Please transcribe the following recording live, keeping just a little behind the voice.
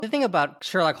The thing about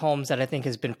Sherlock Holmes that I think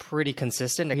has been pretty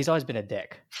consistent, he's always been a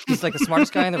dick. He's like the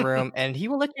smartest guy in the room, and he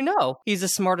will let you know he's the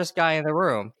smartest guy in the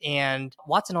room. And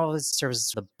Watson always serves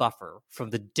as the buffer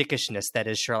from the dickishness that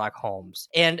is Sherlock Holmes.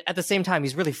 And at the same time,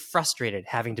 he's really frustrated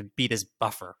having to be this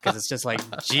buffer, because it's just like,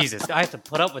 Jesus, I have to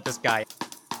put up with this guy.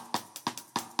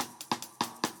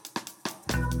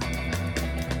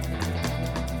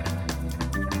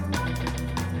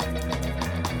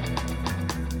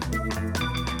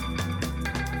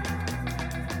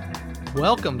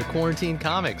 Welcome to Quarantine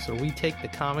Comics, where we take the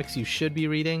comics you should be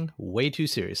reading way too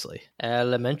seriously.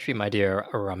 Elementary, my dear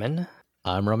Raman.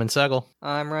 I'm Roman Segel.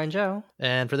 I'm Ryan Joe.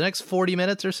 And for the next 40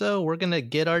 minutes or so, we're going to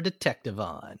get our detective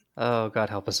on. Oh, God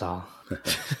help us all.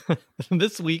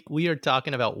 This week, we are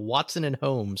talking about Watson and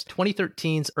Holmes,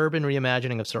 2013's urban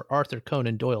reimagining of Sir Arthur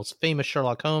Conan Doyle's famous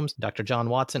Sherlock Holmes, Dr. John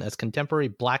Watson as contemporary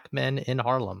black men in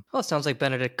Harlem. Well, it sounds like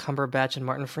Benedict Cumberbatch and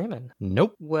Martin Freeman.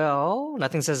 Nope. Well,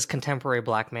 nothing says contemporary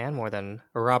black man more than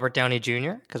Robert Downey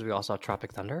Jr., because we also have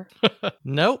Tropic Thunder.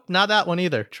 Nope, not that one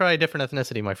either. Try a different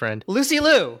ethnicity, my friend. Lucy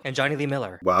Liu and Johnny Lee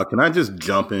Miller. Wow, can I just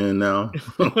jump in now?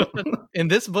 In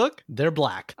this book, they're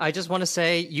black. I just want to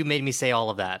say you made me say all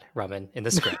of that, Raman, in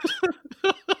the script.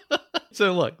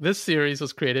 So look, this series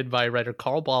was created by writer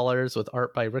Carl Ballers with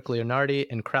art by Rick Leonardi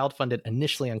and crowdfunded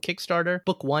initially on Kickstarter.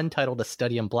 Book 1, titled A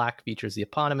Study in Black, features the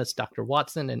eponymous Dr.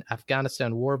 Watson, an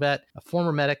Afghanistan war vet, a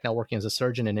former medic now working as a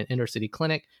surgeon in an inner-city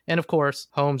clinic. And of course,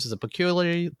 Holmes is a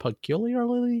peculiar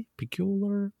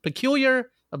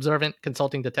observant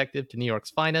consulting detective to New York's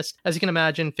finest. As you can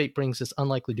imagine, fate brings this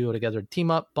unlikely duo together to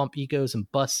team up, bump egos, and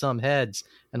bust some heads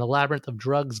in a labyrinth of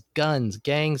drugs, guns,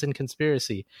 gangs, and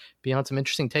conspiracy. Beyond some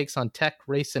interesting takes on tech,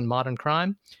 race, and modern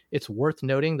crime, it's worth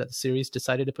noting that the series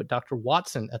decided to put Dr.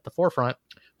 Watson at the forefront,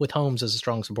 with Holmes as a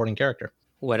strong supporting character.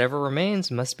 Whatever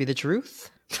remains must be the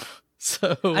truth.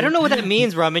 So I don't know what that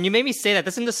means, Raman. You made me say that.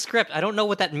 That's in the script. I don't know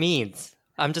what that means.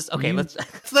 I'm just, okay, let's...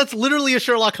 So that's literally a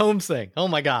Sherlock Holmes thing. Oh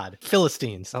my God.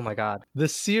 Philistines. Oh my God. The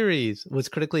series was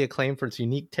critically acclaimed for its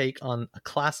unique take on a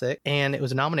classic, and it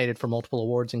was nominated for multiple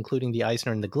awards, including the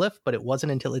Eisner and the Glyph, but it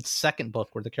wasn't until its second book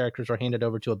where the characters were handed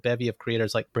over to a bevy of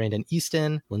creators like Brandon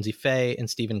Easton, Lindsay Fay, and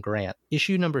Stephen Grant.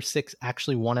 Issue number 6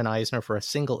 actually won an Eisner for a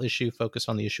single issue focused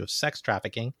on the issue of sex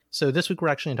trafficking. So this week we're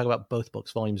actually going to talk about both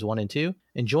books, volumes 1 and 2.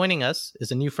 And joining us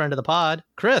is a new friend of the pod,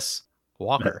 Chris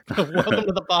Walker. Welcome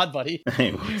to the pod, buddy. Hey,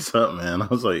 what's up, man? I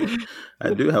was like,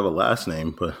 I do have a last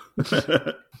name, but...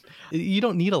 You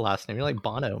don't need a last name. You're like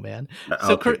Bono, man.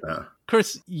 So,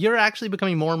 Chris, you're actually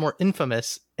becoming more and more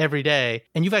infamous every day,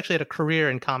 and you've actually had a career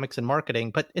in comics and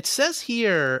marketing, but it says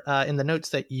here in the notes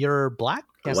that you're black?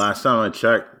 Yes. Last time I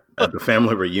checked at the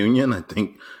family reunion, I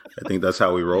think that's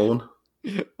how we rolled.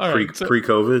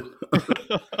 Pre-COVID.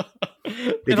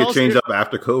 It could change up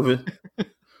after COVID.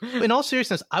 In all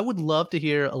seriousness, I would love to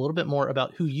hear a little bit more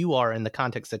about who you are in the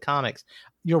context of comics,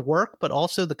 your work, but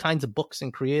also the kinds of books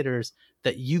and creators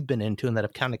that you've been into and that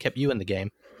have kind of kept you in the game.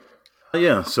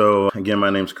 Yeah. So again, my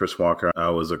name's Chris Walker. I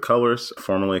was a colorist,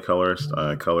 formerly a colorist.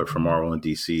 I colored for Marvel and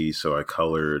DC. So I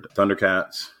colored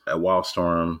Thundercats at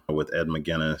Wildstorm with Ed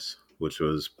McGuinness, which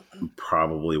was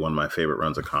probably one of my favorite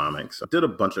runs of comics. I did a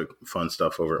bunch of fun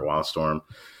stuff over at Wildstorm.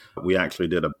 We actually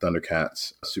did a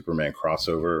Thundercats Superman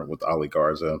crossover with Ali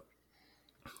Garza.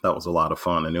 That was a lot of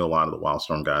fun. I knew a lot of the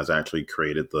Wildstorm guys. I actually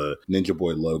created the Ninja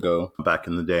Boy logo back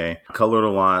in the day. Colored a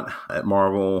lot at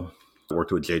Marvel.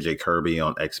 Worked with J.J. Kirby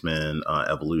on X-Men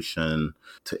Evolution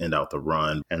to end out the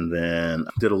run. And then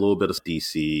did a little bit of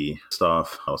DC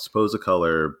stuff. I was supposed to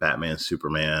color Batman,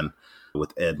 Superman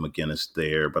with Ed McGuinness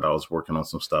there, but I was working on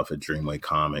some stuff at Dreamway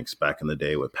Comics back in the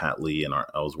day with Pat Lee, and I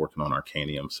was working on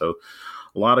Arcanium. So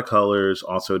a lot of colors.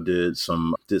 Also did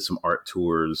some art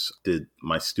tours.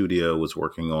 My studio was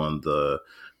working on the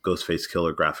Ghostface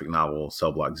Killer graphic novel,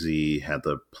 Cell Block Z. Had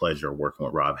the pleasure of working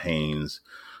with Rob Haynes.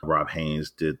 Rob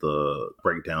Haynes did the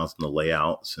breakdowns and the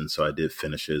layouts, and so I did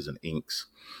finishes and inks.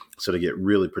 So to get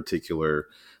really particular,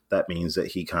 that means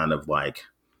that he kind of like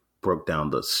broke down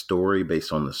the story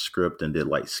based on the script and did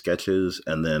like sketches,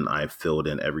 and then I filled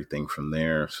in everything from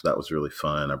there. So that was really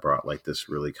fun. I brought like this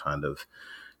really kind of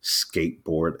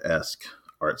skateboard-esque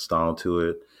art style to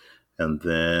it. And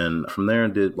then from there I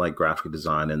did like graphic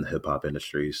design in the hip hop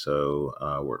industry. So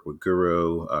worked with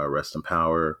Guru, Rest in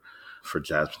Power, for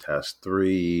Jazzmatazz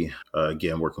 3.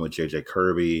 Again, working with J.J.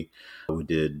 Kirby. We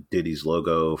did Diddy's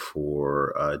logo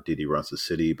for Diddy Runs the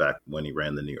City back when he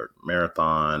ran the New York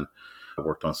Marathon. I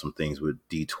worked on some things with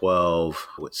D12,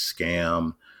 with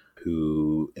Scam,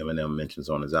 who Eminem mentions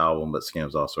on his album, but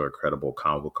Scam's also a credible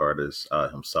comic book artist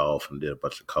himself, and did a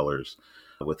bunch of colors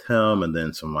with him. And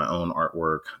then some of my own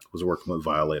artwork. Was working with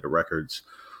Violator Records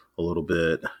a little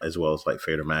bit, as well as like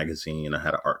Fader Magazine. I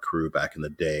had an art crew back in the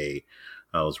day.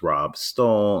 I was Rob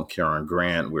Stoll, Kieran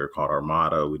Grant. We were called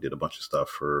Armada. We did a bunch of stuff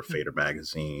for Fader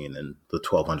Magazine and the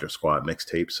 1200 Squad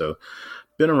mixtape. So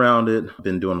been around it,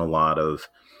 been doing a lot of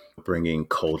bringing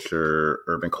culture,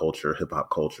 urban culture, hip hop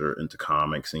culture into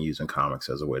comics and using comics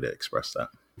as a way to express that.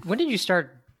 When did you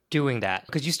start doing that?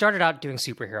 Because you started out doing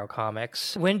superhero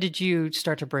comics. When did you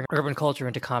start to bring urban culture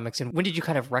into comics, and when did you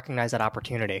kind of recognize that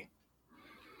opportunity?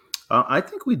 I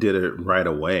think we did it right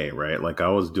away, right? Like I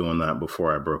was doing that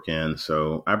before I broke in.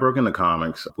 So I broke into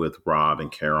comics with Rob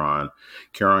and Kieran.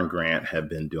 Kieran Grant had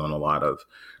been doing a lot of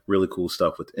really cool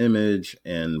stuff with Image,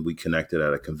 and we connected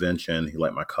at a convention. He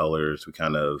liked my colors. We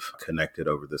kind of connected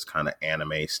over this kind of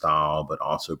anime style, but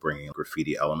also bringing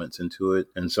graffiti elements into it.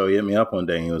 And so he hit me up one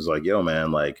day and he was like, yo,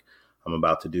 man, like I'm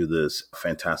about to do this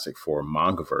Fantastic Four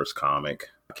Mangaverse comic.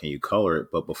 Can you color it?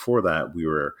 But before that, we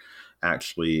were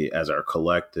actually, as our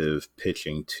collective,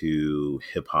 pitching to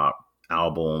hip hop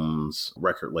albums,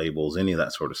 record labels, any of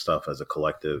that sort of stuff as a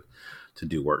collective to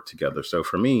do work together. So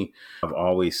for me, I've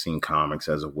always seen comics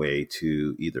as a way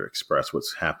to either express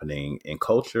what's happening in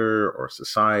culture or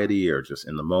society or just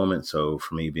in the moment. So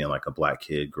for me, being like a Black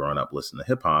kid growing up listening to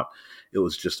hip hop, it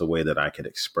was just a way that I could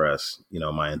express,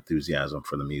 my enthusiasm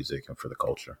for the music and for the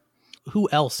culture. Who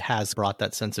else has brought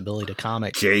that sensibility to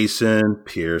comics? Jason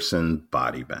Pearson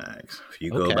Body Bags. If you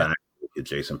go back, look at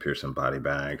Jason Pearson Body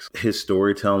Bags, his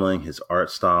storytelling, his art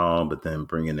style, but then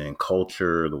bringing in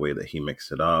culture, the way that he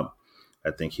mixed it up. I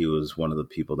think he was one of the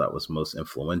people that was most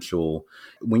influential.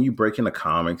 When you break into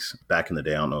comics, back in the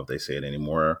day, I don't know if they say it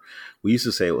anymore, we used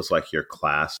to say it was like your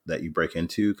class that you break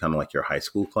into, kind of like your high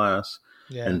school class.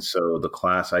 Yeah. And so the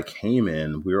class I came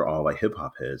in, we were all like hip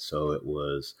hop heads. So it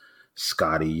was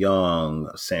Scotty Young,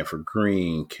 Sanford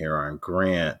Green, Kieran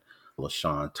Grant,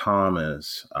 LaShawn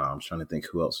Thomas. I'm trying to think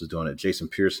who else was doing it. Jason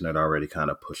Pearson had already kind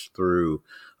of pushed through,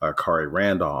 Kari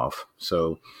Randolph.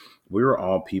 So we were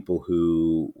all people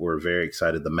who were very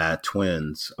excited. The Mad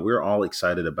Twins. We were all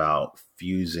excited about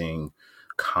fusing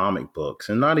comic books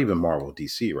and not even Marvel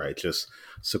DC, right? Just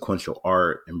sequential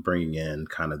art and bringing in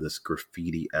kind of this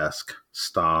graffiti-esque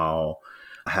style,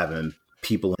 having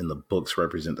people in the books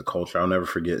represent the culture. I'll never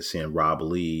forget seeing Rob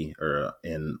Lee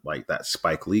in like that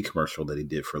Spike Lee commercial that he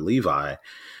did for Levi.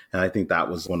 And I think that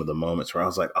was one of the moments where I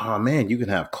was like, oh man, you can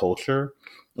have culture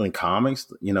in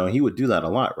comics. He would do that a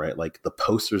lot, right? Like the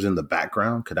posters in the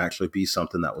background could actually be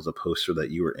something that was a poster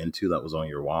that you were into that was on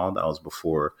your wall. That was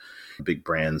before big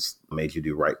brands made you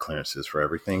do right clearances for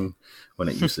everything, when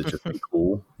it used to just be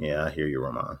cool. Yeah, I hear you,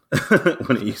 Ramon.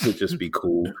 When it used to just be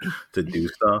cool to do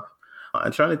stuff.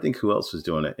 I'm trying to think who else was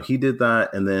doing it. He did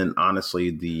that. And then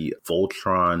honestly, the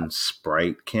Voltron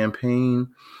Sprite campaign,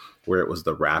 where it was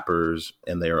the rappers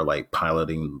and they were like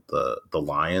piloting the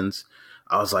lions.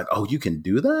 I was like, oh, you can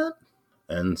do that?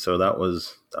 And so that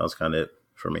was kind of it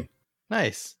for me.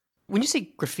 Nice. When you say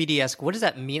graffiti-esque, what does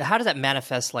that mean? How does that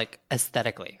manifest like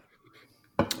aesthetically?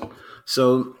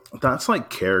 So that's like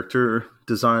character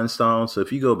design style. So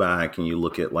if you go back and you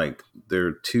look at like, there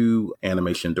are two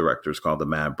animation directors called the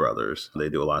Mad Brothers. They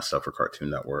do a lot of stuff for Cartoon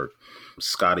Network.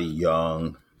 Scotty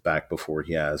Young, back before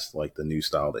he has like the new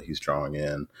style that he's drawing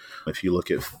in. If you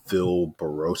look at Phil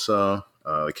Barossa,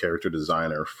 the character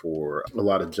designer for a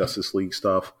lot of Justice League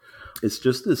stuff, it's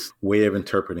just this way of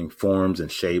interpreting forms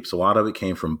and shapes. A lot of it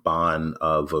came from Bon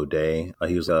Vaudet.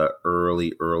 He was an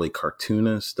early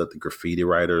cartoonist that the graffiti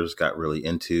writers got really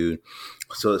into.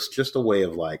 So it's just a way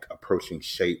of like approaching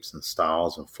shapes and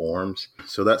styles and forms.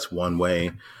 So that's one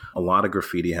way. A lot of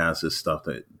graffiti has this stuff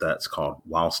that's called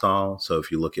wild style. So if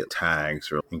you look at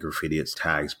tags, or in graffiti, it's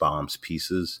tags, bombs,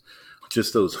 pieces.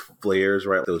 Just those flares,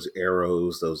 right? Those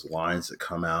arrows, those lines that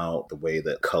come out, the way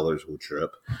that colors will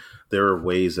drip. There are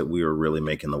ways that we were really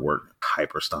making the work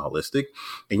hyper stylistic,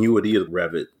 and you would either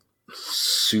rev it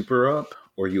super up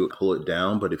or you would pull it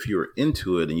down. But if you were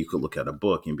into it and you could look at a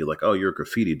book and be like, oh, you're a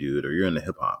graffiti dude, or you're into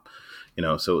hip hop,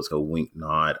 so it's a wink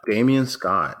nod. Damian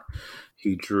Scott,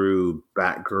 he drew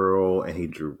Batgirl and he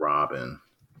drew Robin.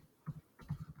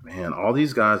 Man, all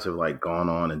these guys have like gone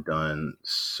on and done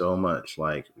so much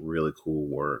like really cool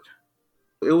work.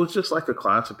 It was just like a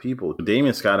class of people.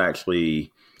 Damian Scott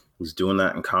actually was doing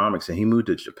that in comics, and he moved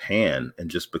to Japan and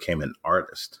just became an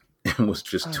artist and was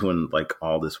just doing like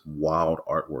all this wild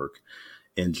artwork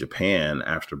in Japan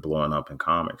after blowing up in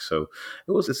comics. So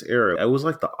it was this era. It was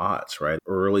like the aughts, right?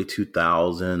 Early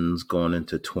 2000s going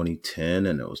into 2010.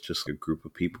 And it was just a group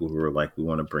of people who were like, we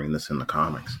want to bring this into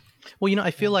comics. Well,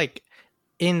 I feel like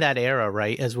in that era,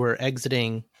 right, as we're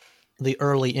exiting the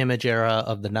early Image era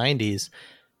of the 90s,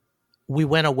 we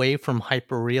went away from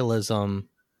hyperrealism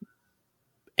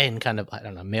and kind of, I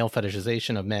don't know, male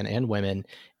fetishization of men and women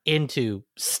into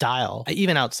style,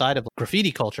 even outside of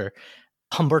graffiti culture.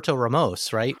 Humberto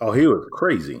Ramos, right? Oh, he was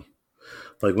crazy.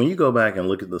 Like when you go back and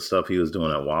look at the stuff he was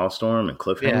doing at Wildstorm and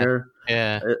Cliffhanger,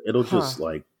 it'll just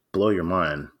like blow your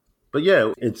mind. But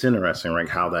yeah, it's interesting, right?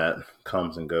 How that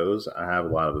comes and goes. I have a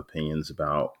lot of opinions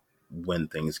about when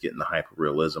things get into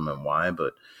hyperrealism and why,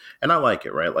 and I like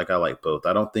it, right? Like I like both.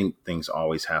 I don't think things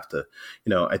always have to,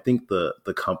 I think the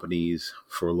companies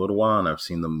for a little while, and I've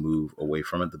seen them move away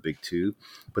from it, the big two,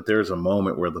 but there's a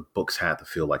moment where the books had to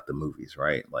feel like the movies,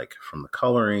 right? Like from the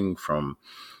coloring, from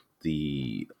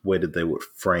the way that they would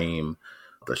frame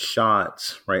the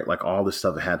shots, right? Like all this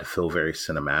stuff had to feel very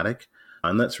cinematic.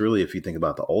 And that's really, if you think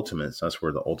about the Ultimates, that's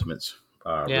where the Ultimates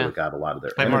really got a lot of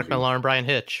their by energy. Mark Millar and Brian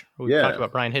Hitch. We've talked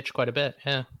about Brian Hitch quite a bit.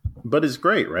 Yeah. But it's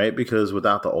great, right? Because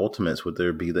without the Ultimates, would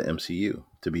there be the MCU?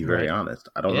 To be very honest,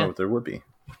 I don't know if there would be.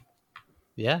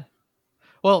 Yeah.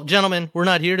 Well, gentlemen, we're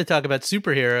not here to talk about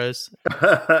superheroes.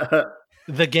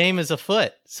 The game is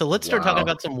afoot. So let's start talking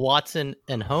about some Watson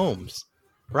and Holmes.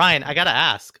 Ryan, I got to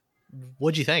ask,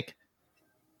 what'd you think?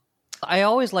 I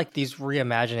always like these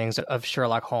reimaginings of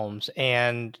Sherlock Holmes,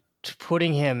 and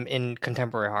putting him in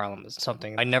contemporary Harlem is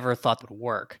something I never thought would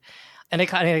work. And I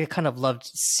kind of loved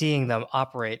seeing them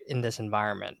operate in this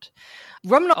environment.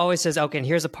 Rumna always says, okay, and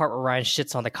here's the part where Ryan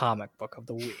shits on the comic book of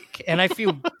the week. And I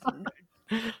feel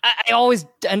I always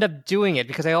end up doing it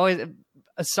because I always...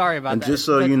 Sorry about and that. Just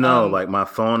so you know, like my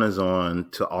phone is on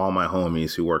to all my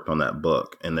homies who worked on that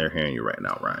book, and they're hearing you right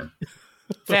now, Ryan.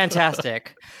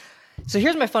 Fantastic. So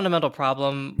here's my fundamental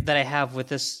problem that I have with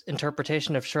this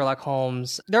interpretation of Sherlock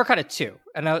Holmes. There are kind of two.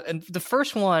 And the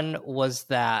first one was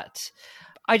that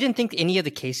I didn't think any of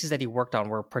the cases that he worked on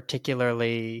were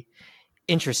particularly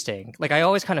interesting. Like I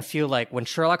always kind of feel like when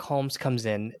Sherlock Holmes comes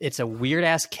in, it's a weird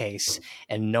ass case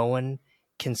and no one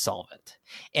can solve it.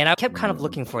 And I kept kind of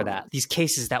looking for that. These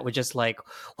cases that were just like,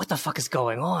 what the fuck is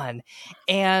going on?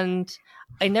 And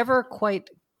I never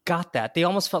quite got that. They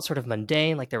almost felt sort of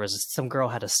mundane, like there was some girl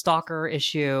had a stalker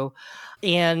issue.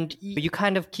 And you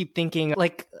kind of keep thinking,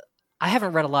 like, I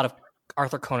haven't read a lot of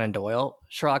Arthur Conan Doyle,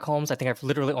 Sherlock Holmes. I think I've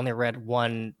literally only read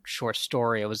one short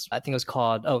story. I think it was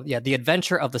called, The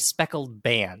Adventure of the Speckled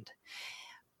Band.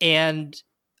 And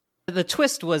the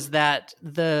twist was that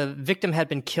the victim had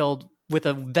been killed with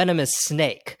a venomous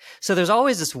snake. So there's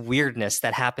always this weirdness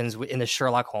that happens in the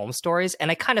Sherlock Holmes stories.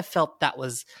 And I kind of felt that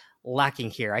was lacking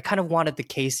here. I kind of wanted the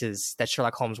cases that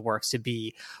Sherlock Holmes works to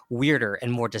be weirder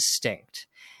and more distinct.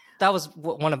 That was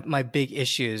one of my big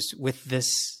issues with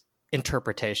this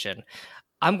interpretation.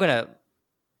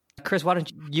 Chris, why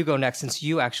don't you go next, since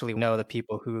you actually know the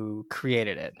people who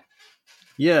created it?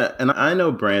 Yeah, and I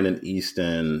know Brandon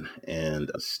Easton and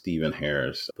Stephen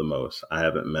Harris the most. I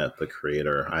haven't met the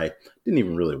creator. I didn't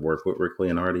even really work with Rick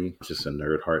Leonardi. It's just a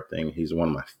nerd heart thing. He's one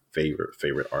of my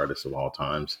favorite artists of all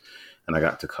times. And I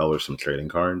got to color some trading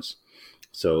cards.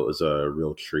 So it was a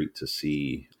real treat to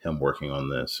see him working on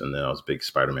this. And then I was a big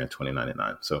Spider-Man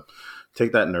 2099. So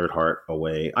take that nerd heart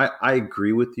away. I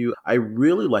agree with you. I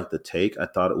really like the take. I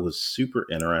thought it was super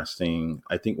interesting.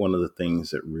 I think one of the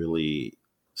things that really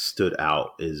stood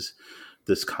out is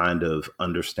this kind of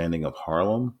understanding of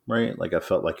Harlem, right? Like I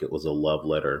felt like it was a love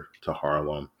letter to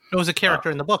Harlem. It was a character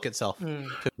in the book itself.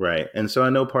 Right. And so I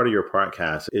know part of your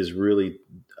podcast is really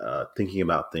thinking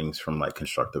about things from like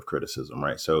constructive criticism,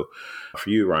 right? So for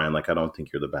you, Ryan, like I don't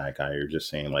think you're the bad guy. You're just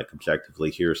saying like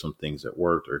objectively, here are some things that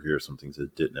worked or here are some things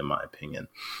that didn't, in my opinion.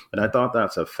 And I thought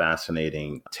that's a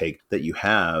fascinating take that you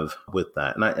have with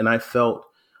that. And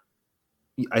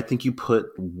I think you put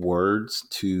words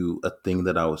to a thing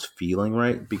that I was feeling,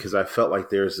 right? Because I felt like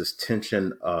there's this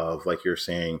tension of, like you're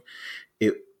saying,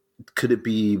 could it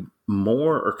be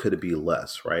more or could it be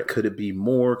less, right? Could it be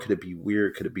more? Could it be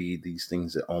weird? Could it be these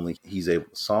things that only he's able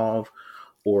to solve?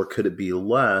 Or could it be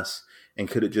less? And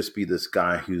could it just be this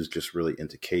guy who's just really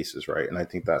into cases, right? And I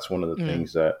think that's one of the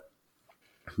things that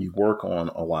you work on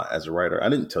a lot as a writer. I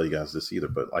didn't tell you guys this either,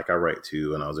 but like I write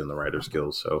too, and I was in the Writer's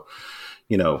Guild. So,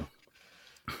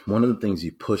 one of the things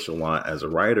you push a lot as a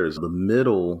writer is the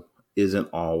middle isn't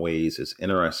always as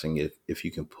interesting if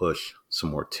you can push some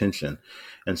more tension.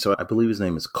 And so I believe his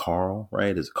name is Carl,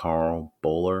 right? Is Carl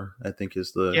Bowler, I think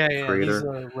is the creator. He's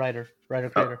a writer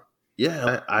creator.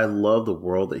 I love the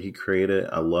world that he created.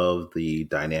 I love the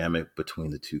dynamic between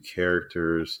the two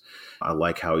characters. I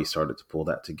like how he started to pull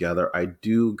that together. I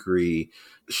do agree.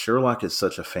 Sherlock is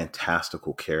such a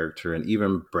fantastical character. And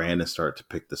even Brandon started to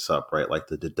pick this up, right? Like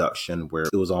the deduction where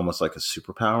it was almost like a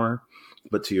superpower.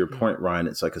 But to your point, Ryan,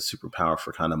 it's like a superpower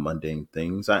for kind of mundane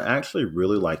things. I actually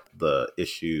really liked the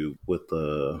issue with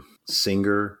the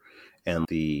singer and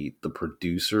the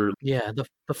producer. Yeah,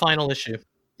 the final issue.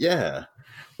 Yeah,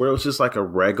 where it was just like a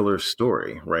regular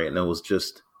story, right? And it was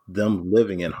just them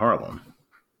living in Harlem.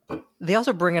 They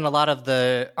also bring in a lot of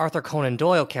the Arthur Conan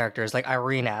Doyle characters like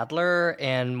Irene Adler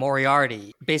and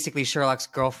Moriarty, basically Sherlock's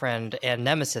girlfriend and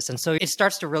nemesis. And so it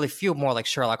starts to really feel more like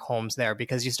Sherlock Holmes there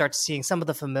because you start seeing some of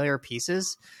the familiar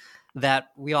pieces that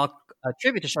we all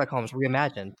attribute to Sherlock Holmes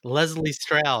reimagined. Leslie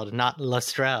Stroud, not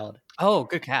Lestrade. Oh,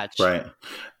 good catch. Right.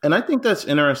 And I think that's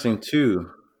interesting too,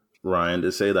 Ryan,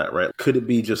 to say that, right? Could it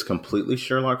be just completely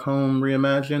Sherlock Holmes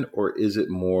reimagined, or is it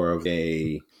more of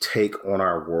a take on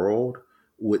our world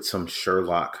with some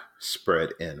Sherlock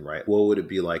spread in, right? What would it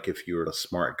be like if you were a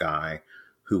smart guy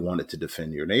who wanted to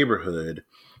defend your neighborhood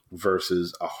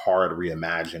versus a hard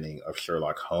reimagining of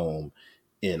Sherlock Holmes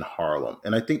in Harlem?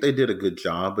 And I think they did a good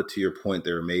job, but to your point,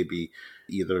 there may be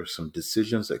either some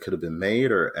decisions that could have been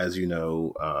made, or as you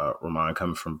know, Ramon,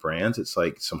 coming from brands, it's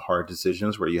like some hard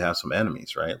decisions where you have some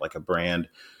enemies, right? Like a brand,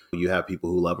 you have people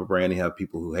who love a brand, you have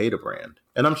people who hate a brand.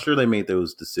 And I'm sure they made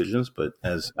those decisions, but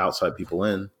as outside people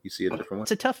in, you see it a different way.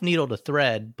 It's a tough needle to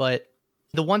thread, but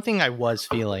the one thing I was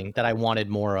feeling that I wanted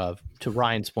more of, to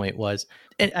Ryan's point, was,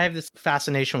 and I have this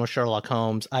fascination with Sherlock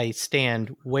Holmes. I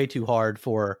stand way too hard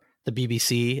for the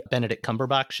BBC Benedict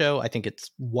Cumberbatch show. I think it's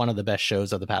one of the best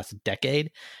shows of the past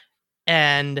decade.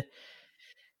 And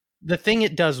the thing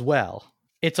it does well,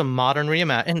 it's a modern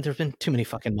reimagining, and there's been too many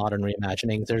fucking modern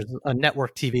reimaginings. There's a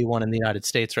network TV one in the United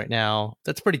States right now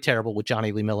that's pretty terrible with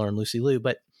Johnny Lee Miller and Lucy Liu,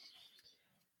 but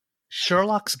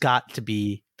Sherlock's got to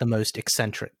be the most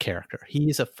eccentric character.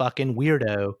 He's a fucking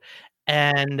weirdo.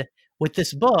 And with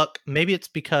this book, maybe it's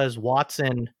because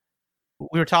Watson,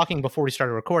 we were talking before we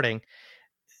started recording,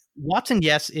 Watson,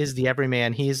 yes, is the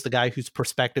everyman. He is the guy whose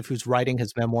perspective, who's writing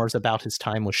his memoirs about his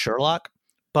time with Sherlock.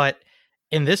 But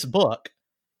in this book,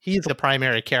 he's the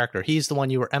primary character. He's the one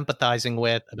you were empathizing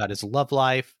with about his love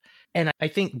life. And I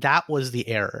think that was the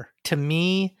error. To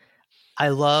me, I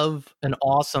love an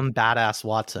awesome, badass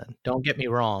Watson. Don't get me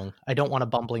wrong. I don't want a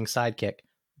bumbling sidekick.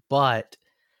 But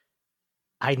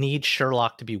I need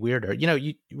Sherlock to be weirder. You know,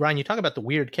 Ryan, you talk about the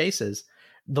weird cases.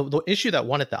 The issue that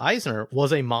won at the Eisner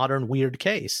was a modern weird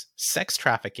case. Sex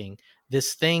trafficking.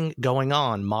 This thing going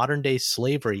on, modern day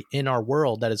slavery in our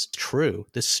world that is true.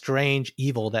 This strange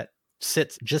evil that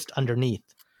sits just underneath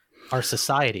our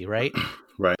society, right?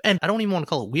 Right. And I don't even want to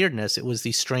call it weirdness. It was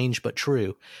the strange but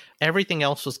true. Everything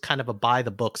else was kind of a by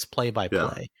the books, play by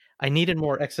play. I needed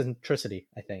more eccentricity,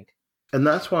 I think. And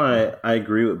that's why I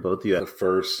agree with both of you. The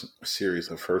first series,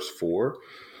 the first four,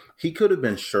 he could have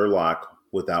been Sherlock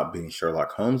without being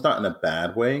Sherlock Holmes, not in a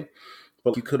bad way,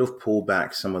 but you could have pulled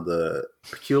back some of the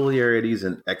peculiarities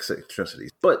and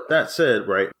eccentricities. But that said,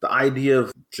 right, the idea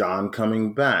of John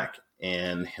coming back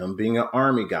and him being an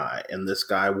army guy and this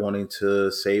guy wanting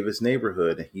to save his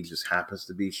neighborhood, and he just happens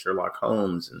to be Sherlock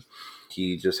Holmes and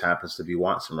he just happens to be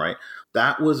Watson, right?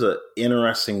 That was an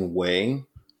interesting way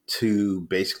to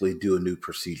basically do a new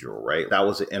procedural, right? That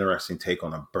was an interesting take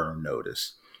on a burn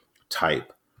notice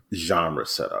type genre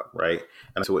setup, right?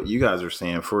 And so what you guys are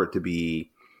saying, for it to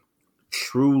be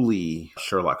truly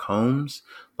Sherlock Holmes,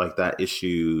 like that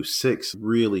issue 6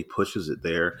 really pushes it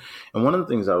there. And one of the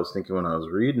things I was thinking when I was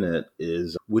reading it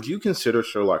is, would you consider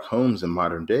Sherlock Holmes in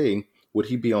modern day, would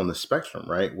he be on the spectrum,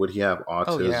 right? Would he have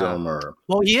autism or...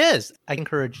 Well, he is. I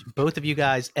encourage both of you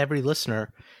guys, every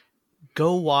listener,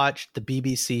 go watch the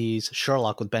BBC's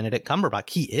Sherlock with Benedict Cumberbatch.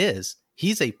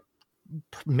 He's a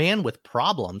man with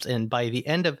problems. And by the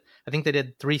end of, I think they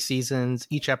did 3 seasons,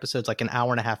 each episode's like an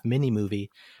hour and a half mini movie.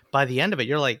 By the end of it,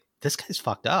 you're like, this guy's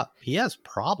fucked up. He has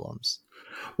problems.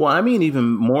 Well, I mean, even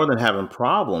more than having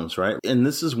problems, right? And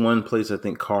this is one place I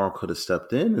think Carl could have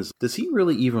stepped in is, does he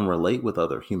really even relate with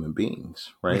other human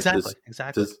beings, right? Exactly.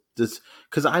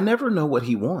 Because I never know what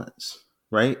he wants,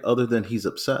 right? Other than he's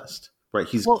obsessed, right?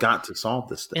 He's got to solve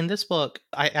this thing. In this book,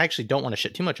 I actually don't want to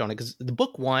shit too much on it because the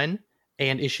book 1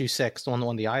 and issue 6, the one that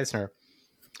won the Eisner,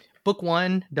 book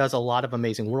 1 does a lot of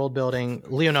amazing world building.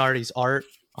 Leonardi's art,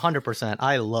 100%.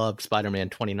 I loved Spider-Man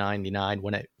 2099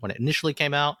 when it initially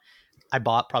came out. I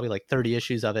bought probably like 30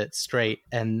 issues of it straight,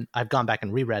 and I've gone back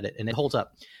and reread it, and it holds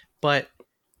up. But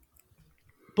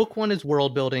book 1 is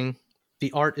world building.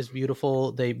 The art is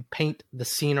beautiful. They paint the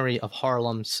scenery of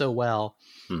Harlem so well.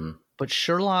 Mm-hmm. But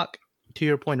Sherlock, to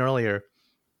your point earlier,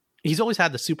 he's always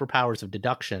had the superpowers of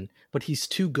deduction, but he's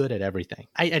too good at everything.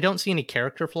 I don't see any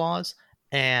character flaws,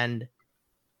 and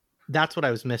that's what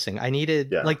I was missing. I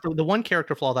needed, like, the one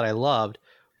character flaw that I loved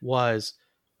was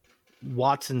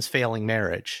Watson's failing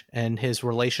marriage and his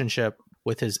relationship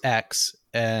with his ex,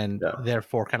 and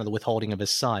therefore kind of the withholding of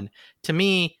his son. To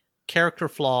me, character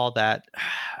flaw that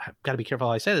I've got to be careful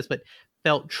how I say this, but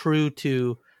felt true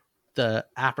to the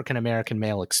African American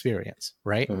male experience,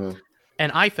 right? Mm-hmm.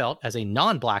 And I felt, as a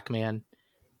non-black man,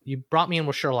 you brought me in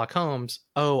with Sherlock Holmes.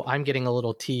 Oh, I'm getting a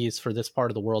little tease for this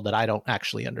part of the world that I don't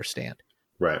actually understand.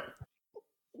 Right.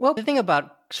 Well, the thing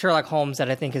about Sherlock Holmes that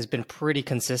I think has been pretty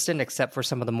consistent, except for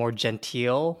some of the more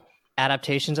genteel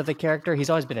adaptations of the character, he's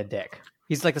always been a dick.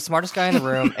 He's like the smartest guy in the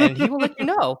room, and he will let you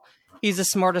know he's the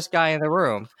smartest guy in the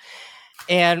room.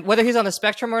 And whether he's on the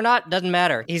spectrum or not, doesn't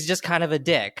matter. He's just kind of a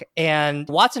dick. And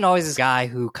Watson always is a guy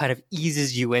who kind of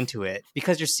eases you into it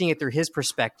because you're seeing it through his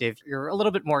perspective. You're a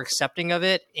little bit more accepting of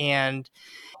it. And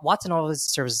Watson always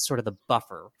serves as sort of the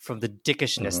buffer from the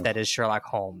dickishness that is Sherlock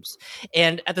Holmes.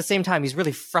 And at the same time, he's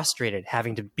really frustrated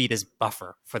having to be this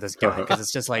buffer for this guy because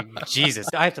it's just like, Jesus,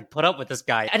 I have to put up with this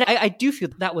guy. And I do feel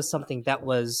that was something that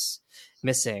was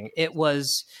missing. It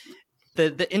was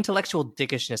the intellectual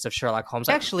dickishness of Sherlock Holmes.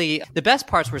 Actually, the best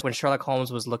parts were when Sherlock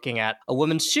Holmes was looking at a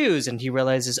woman's shoes and he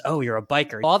realizes, oh, you're a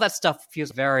biker. All that stuff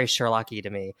feels very Sherlock-y to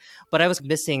me. But I was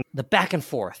missing the back and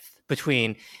forth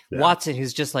between Watson,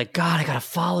 who's just like, God, I gotta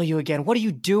follow you again. What are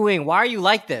you doing? Why are you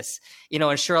like this? You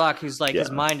know, and Sherlock, who's like, his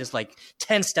mind is like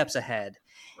 10 steps ahead.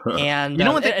 And you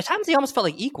know what? At times they almost felt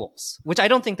like equals, which I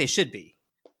don't think they should be.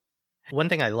 One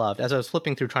thing I loved, as I was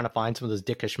flipping through trying to find some of those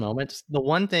dickish moments, the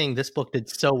one thing this book did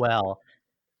so well,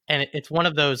 and it's one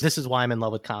of those, this is why I'm in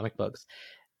love with comic books,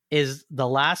 is the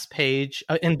last page.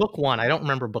 In book one, I don't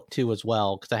remember book two as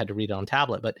well because I had to read it on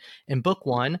tablet, but in book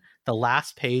one, the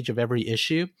last page of every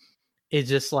issue is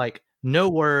just like, no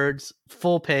words,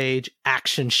 full page,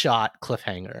 action shot,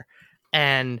 cliffhanger.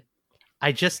 And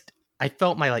I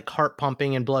felt my like heart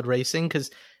pumping and blood racing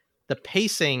because the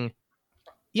pacing,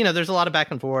 you know, there's a lot of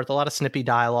back and forth, a lot of snippy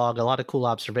dialogue, a lot of cool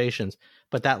observations.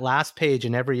 But that last page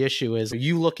in every issue is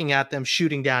you looking at them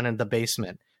shooting down in the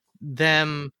basement,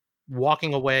 them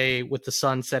walking away with the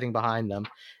sun setting behind them.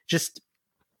 Just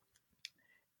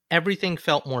everything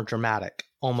felt more dramatic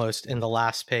almost in the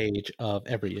last page of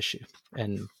every issue.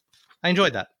 And I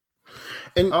enjoyed that.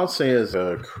 And I'll say as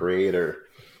a creator,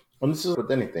 and this is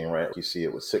with anything, right? You see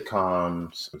it with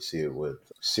sitcoms, you see it with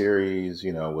series,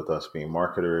 you know, with us being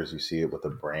marketers, you see it with a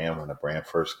brand when a brand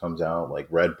first comes out. Like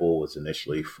Red Bull was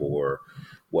initially for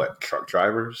truck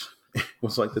drivers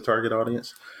was like the target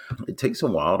audience. It takes a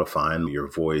while to find your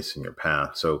voice and your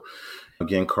path. So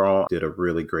again, Carl did a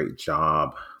really great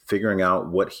job figuring out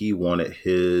what he wanted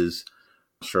his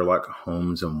Sherlock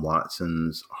Holmes and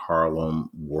Watson's Harlem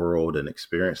world and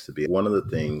experience to be. One of the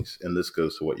things, and this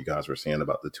goes to what you guys were saying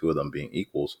about the two of them being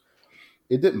equals,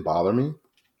 it didn't bother me.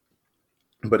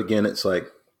 But again, it's like,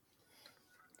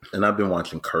 and I've been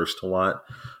watching Cursed a lot,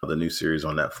 the new series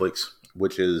on Netflix,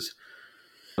 which is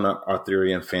not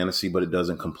Arthurian fantasy, but it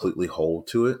doesn't completely hold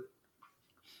to it.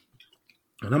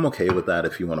 And I'm okay with that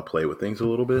if you want to play with things a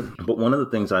little bit. But one of the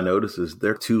things I noticed is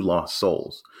they're two lost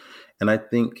souls. And I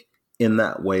think in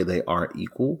that way, they are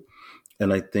equal.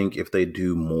 And I think if they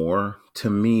do more, to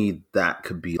me, that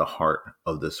could be the heart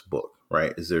of this book,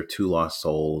 right? Is there two lost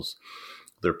souls?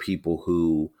 They're people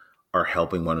who are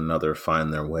helping one another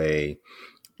find their way.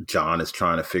 John is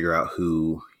trying to figure out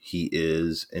who he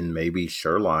is. And maybe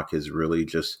Sherlock is really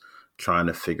just trying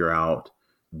to figure out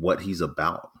what he's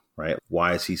about, right?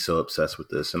 Why is he so obsessed with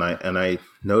this? And I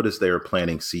noticed they were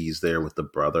planting seeds there with the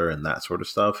brother and that sort of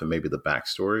stuff and maybe the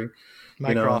backstory.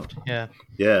 Mycroft, yeah.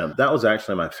 Yeah, that was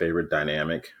actually my favorite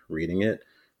dynamic reading it.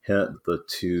 The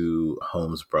two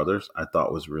Holmes brothers I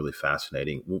thought was really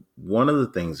fascinating. One of the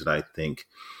things that I think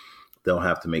they'll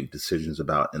have to make decisions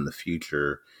about in the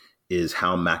future is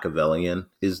how Machiavellian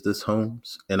is this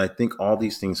Holmes. And I think all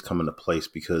these things come into place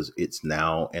because it's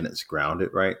now and it's grounded,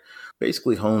 right?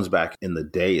 Basically, Holmes back in the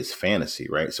day is fantasy,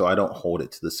 right? So I don't hold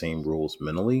it to the same rules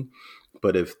mentally.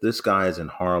 But if this guy is in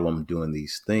Harlem doing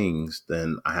these things,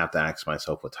 then I have to ask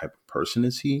myself, what type of person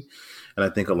is he? And I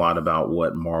think a lot about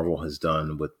what Marvel has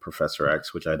done with Professor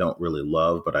X, which I don't really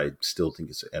love, but I still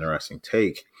think it's an interesting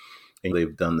take. And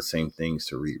they've done the same things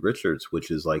to Reed Richards,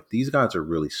 which is like, these guys are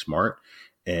really smart.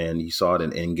 And you saw it in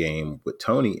Endgame with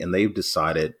Tony, and they've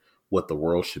decided what the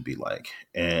world should be like.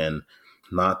 And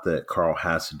not that Carl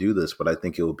has to do this, but I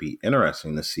think it would be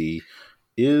interesting to see,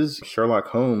 is Sherlock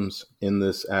Holmes in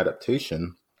this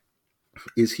adaptation,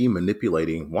 is he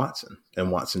manipulating Watson?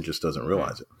 And Watson just doesn't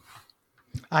realize it.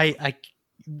 I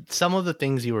some of the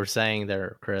things you were saying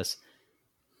there, Chris,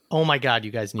 oh my God,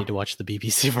 you guys need to watch the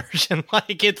BBC version.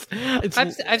 Like it's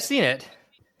I've seen it.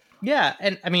 Yeah.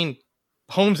 And I mean,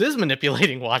 Holmes is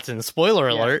manipulating Watson. Spoiler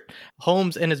alert.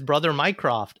 Holmes and his brother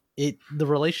Mycroft. The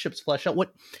relationships flesh out.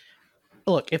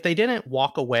 Look, if they didn't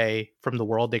walk away from the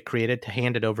world they created to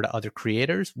hand it over to other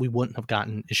creators, we wouldn't have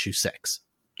gotten issue 6,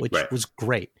 which was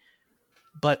great.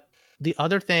 But the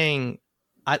other thing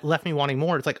left me wanting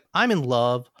more. It's like, I'm in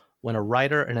love when a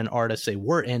writer and an artist say,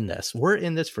 we're in this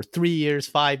for 3 years,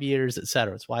 5 years,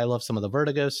 etc. It's why I love some of the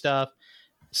Vertigo stuff,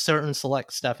 certain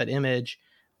select stuff at Image,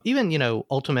 even,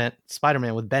 Ultimate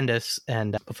Spider-Man with Bendis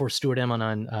and before Stuart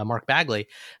Immonen on Mark Bagley.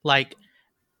 Like,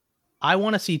 I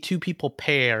want to see two people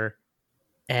pair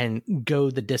and go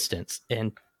the distance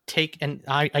and take, and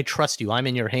I trust you. I'm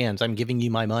in your hands. I'm giving you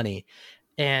my money.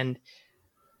 And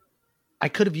I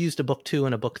could have used a book 2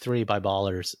 and a book 3 by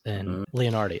Ballers and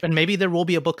Leonardi. And maybe there will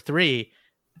be a book 3.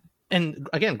 And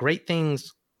again, great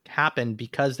things happen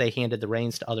because they handed the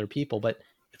reins to other people, but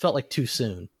it felt like too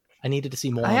soon. I needed to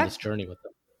see more on this journey with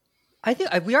them. I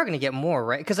think we are going to get more,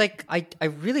 right? Because I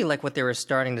really like what they were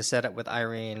starting to set up with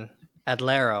Irene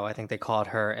Adlero, I think they called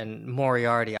her, and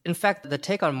Moriarty. In fact, the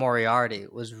take on Moriarty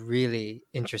was really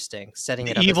interesting, setting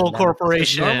it up evil as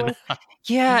corporation.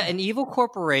 Yeah, an evil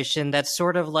corporation that's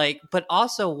sort of like, but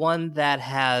also one that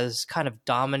has kind of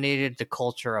dominated the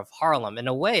culture of Harlem. In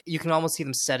a way, you can almost see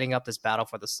them setting up this battle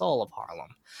for the soul of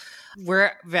Harlem.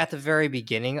 We're at the very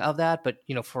beginning of that, but,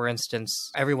 for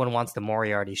instance, everyone wants the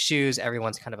Moriarty shoes.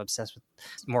 Everyone's kind of obsessed with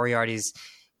Moriarty's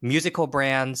musical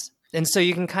brands. And so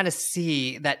you can kind of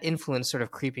see that influence sort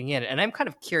of creeping in. And I'm kind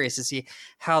of curious to see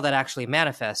how that actually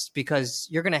manifests, because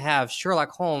you're going to have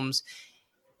Sherlock Holmes.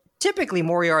 Typically,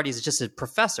 Moriarty is just a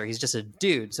professor. He's just a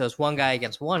dude. So it's one guy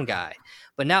against one guy.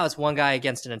 But now it's one guy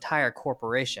against an entire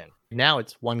corporation. Now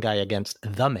it's one guy against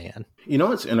the man.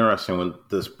 What's interesting with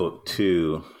this book,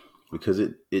 too, because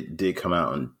it did come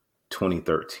out in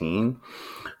 2013.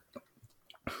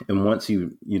 And once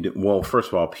you did, well, first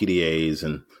of all, PDAs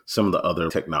and some of the other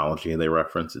technology they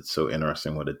reference, it's so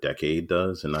interesting what a decade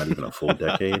does and not even a full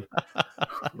decade,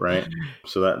 right?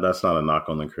 So that's not a knock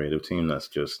on the creative team. That's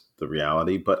just the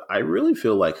reality. But I really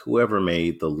feel like whoever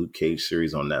made the Luke Cage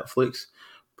series on Netflix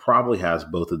probably has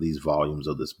both of these volumes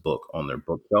of this book on their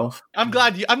bookshelf. I'm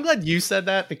glad you said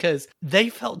that, because they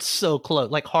felt so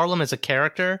close. Like Harlem as a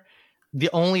character,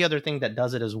 the only other thing that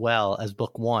does it as well as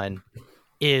book 1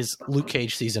 is Luke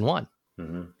Cage season 1.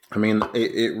 Mm-hmm. I mean,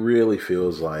 it really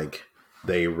feels like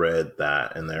they read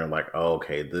that and they're like, oh,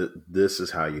 okay, this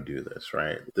is how you do this,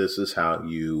 right? This is how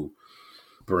you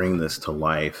bring this to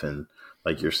life. And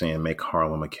like you're saying, make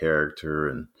Harlem a character.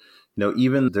 And,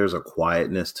 even there's a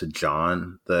quietness to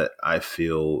John that I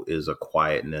feel is a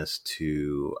quietness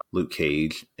to Luke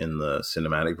Cage in the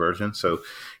cinematic version. So,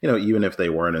 even if they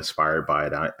weren't inspired by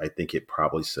it, I think it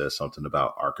probably says something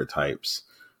about archetypes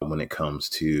when it comes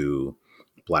to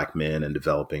Black men and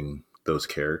developing those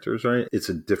characters, right? It's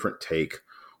a different take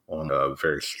on a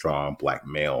very strong Black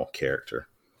male character.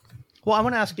 Well, I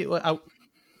want to ask you,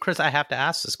 Chris, I have to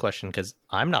ask this question because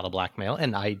I'm not a Black male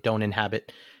and I don't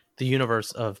inhabit the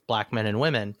universe of Black men and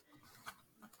women.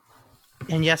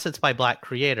 And yes, it's by Black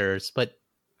creators, but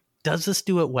does this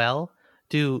do it well?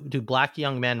 Do Black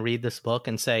young men read this book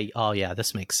and say, oh yeah,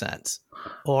 this makes sense?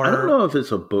 Or I don't know if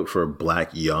it's a book for Black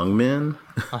young men.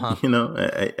 Uh-huh.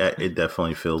 It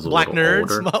definitely feels a Black little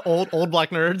nerds, older. old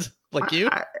Black nerds like you.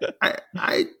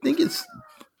 I think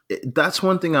that's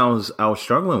one thing I was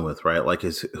struggling with, right? Like,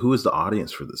 who is the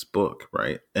audience for this book,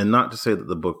 right? And not to say that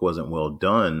the book wasn't well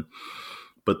done,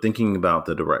 but thinking about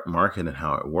the direct market and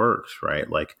how it works, right?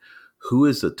 Like, who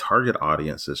is the target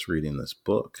audience that's reading this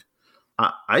book?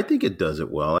 I think it does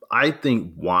it well. I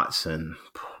think Watson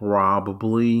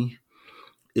probably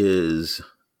is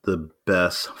the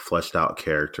best fleshed out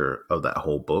character of that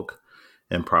whole book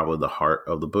and probably the heart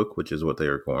of the book, which is what they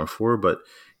were going for. But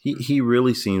he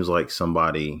really seems like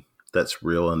somebody that's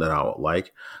real and that I would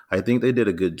like. I think they did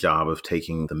a good job of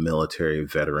taking the military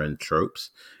veteran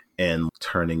tropes and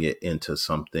turning it into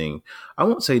something, I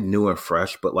won't say new and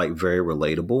fresh, but like very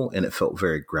relatable. And it felt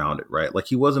very grounded, right? Like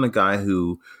he wasn't a guy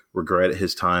who regretted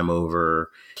his time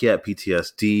over. He had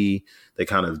PTSD. They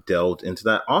kind of delved into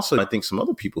that. Also, I think some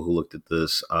other people who looked at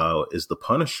this is the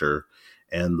Punisher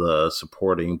and the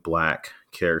supporting Black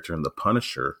character in the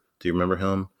Punisher. Do you remember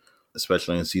him?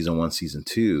 Especially in season 1, season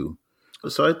 2.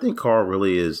 So I think Carl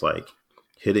really is like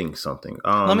hitting something.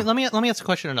 Let me ask the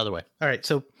question another way. All right,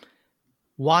 so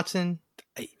Watson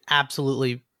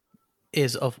absolutely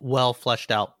is a well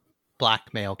fleshed out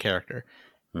Black male character.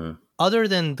 Other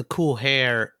than the cool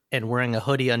hair and wearing a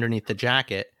hoodie underneath the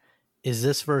jacket, is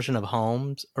this version of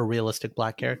Holmes a realistic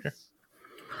Black character?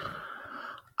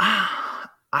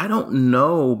 I don't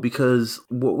know, because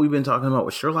what we've been talking about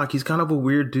with Sherlock, he's kind of a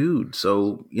weird dude.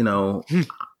 So,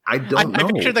 I don't know.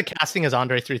 I picture the casting as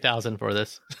Andre 3000 for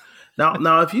this.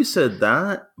 Now, if you said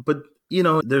that, but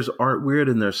there's art weird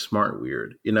and there's smart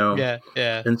weird, Yeah,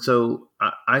 yeah. And so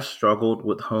I struggled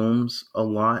with Holmes a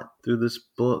lot through this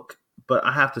book. But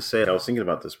I have to say, I was thinking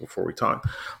about this before we talked.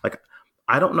 Like,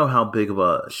 I don't know how big of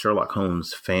a Sherlock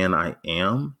Holmes fan I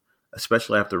am,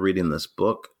 especially after reading this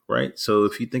book, right? So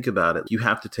if you think about it, you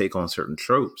have to take on certain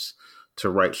tropes to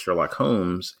write Sherlock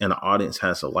Holmes, and the audience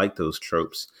has to like those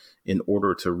tropes in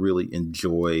order to really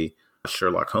enjoy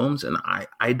Sherlock Holmes. And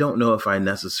I don't know if I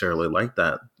necessarily like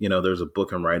that. There's a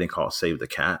book I'm writing called Save the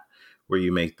Cat, where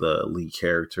you make the lead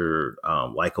character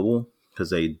likable because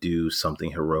they do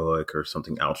something heroic or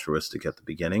something altruistic at the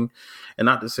beginning. And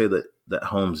not to say that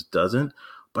Holmes doesn't,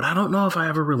 but I don't know if I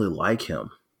ever really like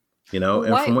him, and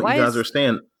from what you guys are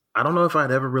saying, I don't know if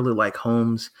I'd ever really like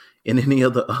Holmes in any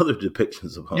of the other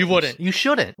depictions of Holmes. You wouldn't. You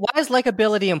shouldn't. Why is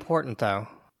likability important, though?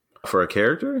 For a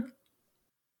character?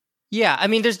 Yeah, I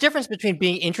mean, there's difference between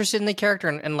being interested in the character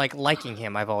and like liking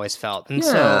him, I've always felt. And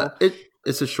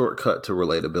it's a shortcut to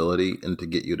relatability and to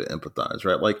get you to empathize,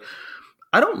 right? Like,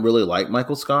 I don't really like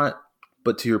Michael Scott,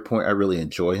 but to your point, I really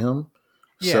enjoy him.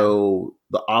 Yeah. So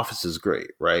The Office is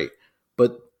great, right?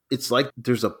 But it's like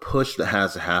there's a push that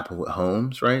has to happen with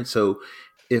Holmes, right? So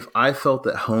if I felt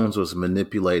that Holmes was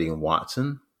manipulating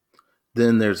Watson,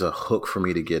 then there's a hook for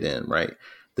me to get in, right?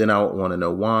 Then I would want to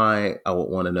know why. I would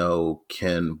want to know,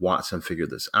 can Watson figure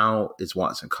this out? Is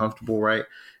Watson comfortable, right?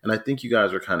 And I think you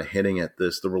guys are kind of hinting at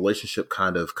this. The relationship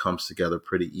kind of comes together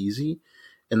pretty easy.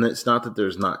 And it's not that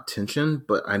there's not tension,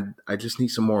 but I just need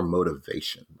some more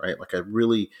motivation, right? Like, I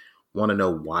really want to know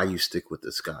why you stick with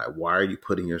this guy. Why are you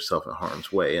putting yourself in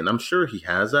harm's way? And I'm sure he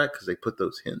has that because they put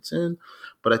those hints in.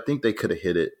 But I think they could have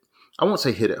hit it. I won't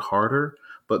say hit it harder,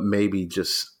 but maybe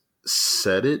just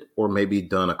said it, or maybe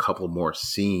done a couple more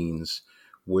scenes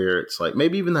where it's like,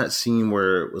 maybe even that scene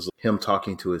where it was him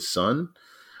talking to his son.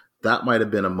 That might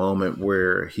have been a moment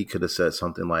where he could have said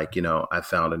something like, I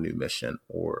found a new mission,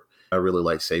 or I really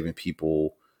like saving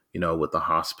people, with the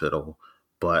hospital,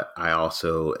 but I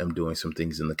also am doing some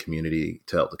things in the community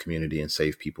to help the community and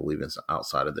save people even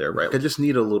outside of there, right? I just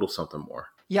need a little something more.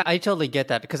 Yeah, I totally get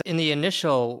that, because in the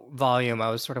initial volume, I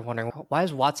was sort of wondering, why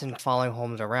is Watson following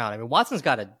Holmes around? I mean, Watson's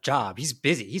got a job. He's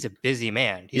busy. He's a busy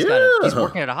man. He's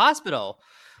working at a hospital.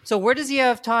 So where does he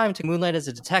have time to moonlight as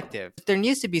a detective? There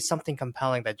needs to be something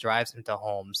compelling that drives him to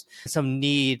Holmes, some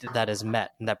need that is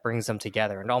met and that brings them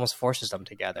together and almost forces them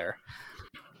together.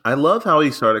 I love how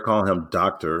he started calling him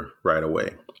Doctor right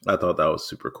away. I thought that was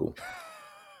super cool.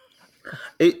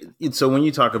 So when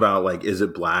you talk about, like, is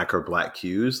it black or black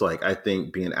cues? Like, I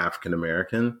think being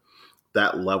African-American,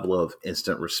 that level of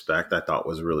instant respect I thought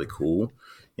was really cool.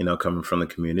 Coming from the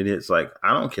community, it's like,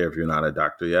 I don't care if you're not a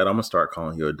doctor yet. I'm going to start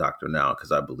calling you a doctor now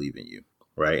because I believe in you.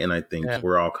 Right. And I think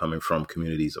we're all coming from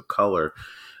communities of color.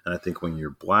 And I think when you're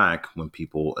black, when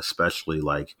people especially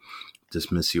like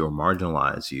dismiss you or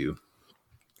marginalize you,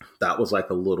 that was like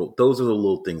those are the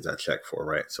little things I check for.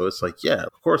 Right. So it's like, yeah,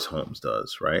 of course Holmes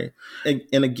does. Right.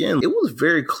 And again, it was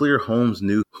very clear Holmes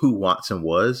knew who Watson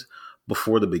was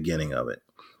before the beginning of it.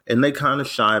 And they kind of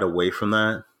shied away from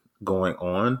that going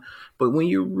on. But when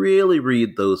you really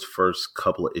read those first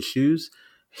couple of issues,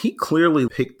 he clearly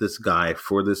picked this guy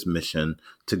for this mission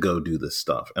to go do this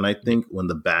stuff. And I think when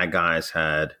the bad guys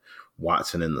had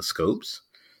Watson in the scopes,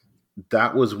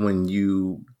 that was when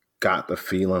you got the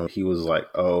feeling he was like,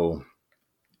 oh,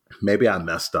 maybe I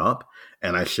messed up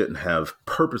and I shouldn't have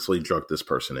purposely drugged this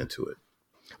person into it.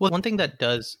 Well, one thing that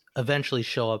does eventually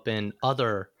show up in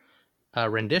other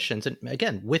renditions, and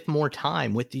again, with more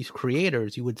time with these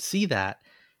creators, you would see that,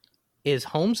 is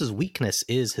Holmes's weakness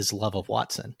is his love of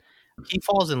Watson. He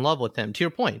falls in love with him. To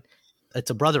your point, it's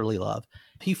a brotherly love.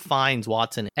 He finds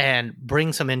Watson and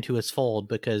brings him into his fold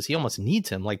because he almost needs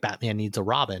him, like Batman needs a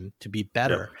Robin to be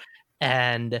better. Yeah.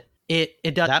 And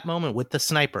it does that moment with the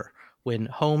sniper, when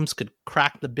Holmes could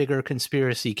crack the bigger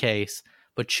conspiracy case,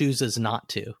 but chooses not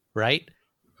to, right?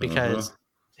 Because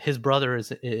his brother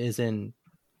is in,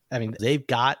 I mean, they've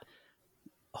got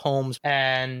Holmes,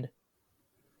 and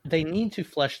they need to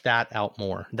flesh that out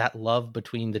more. That love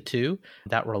between the two,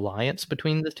 that reliance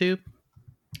between the two.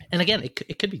 And again,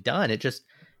 it could be done. It just,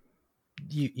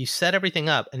 you set everything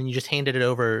up and then you just handed it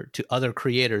over to other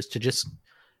creators to just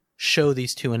show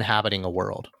these two inhabiting a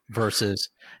world versus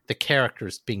the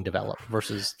characters being developed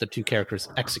versus the two characters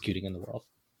executing in the world.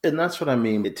 And that's what I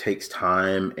mean. It takes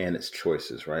time and it's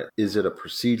choices, right? Is it a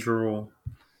procedural?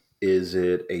 Is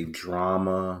it a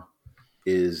drama?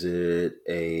 Is it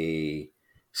a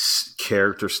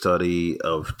character study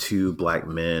of two Black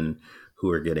men who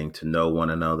are getting to know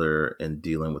one another and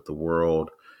dealing with the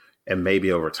world? And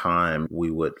maybe over time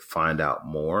we would find out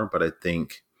more. But I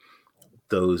think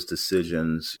those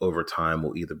decisions over time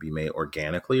will either be made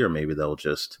organically or maybe they'll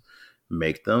just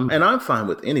make them. And I'm fine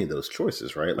with any of those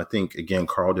choices, right? I think, again,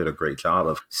 Carl did a great job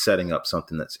of setting up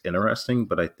something that's interesting,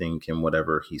 but I think in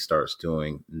whatever he starts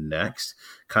doing next,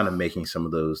 kind of making some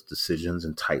of those decisions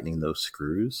and tightening those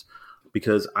screws,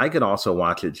 because I could also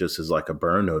watch it just as like a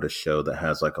Burn Notice show that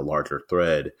has like a larger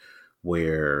thread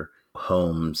where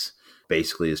Holmes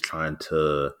basically is trying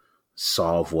to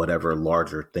solve whatever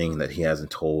larger thing that he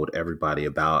hasn't told everybody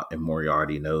about, and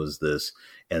Moriarty knows this,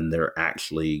 and they're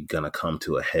actually going to come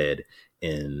to a head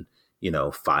in,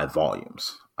 5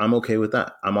 volumes. I'm okay with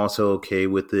that. I'm also okay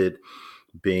with it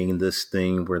being this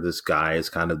thing where this guy is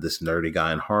kind of this nerdy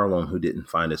guy in Harlem who didn't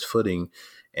find his footing,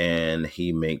 and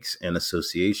he makes an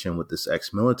association with this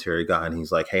ex-military guy, and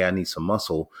he's like, hey, I need some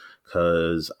muscle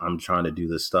because I'm trying to do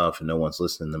this stuff and no one's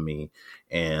listening to me,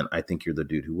 and I think you're the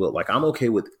dude who will. Like, I'm okay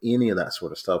with any of that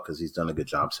sort of stuff because he's done a good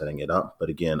job setting it up. But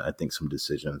again, I think some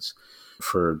decisions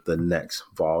for the next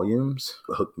volumes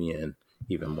hook me in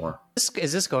even more.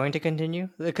 Is this going to continue?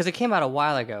 Because it came out a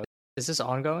while ago. Is this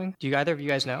ongoing? Do either of you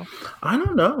guys know? I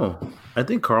don't know. I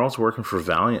think Carl's working for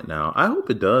Valiant now. I hope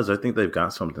it does. I think they've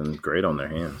got something great on their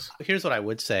hands. Here's what I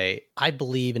would say. I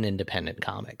believe in independent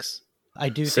comics. I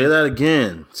do say that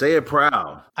again. Say it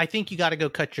proud. I think you got to go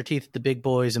cut your teeth at the big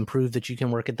boys and prove that you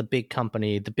can work at the big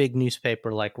company, the big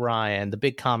newspaper like Ryan, the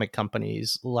big comic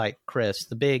companies like Chris,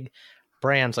 the big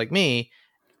brands like me.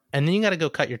 And then you got to go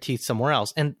cut your teeth somewhere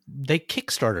else. And they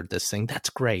kickstarted this thing. That's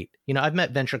great. I've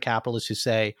met venture capitalists who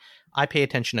say, I pay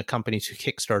attention to companies who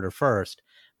Kickstarter first,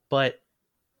 but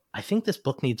I think this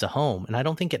book needs a home, and I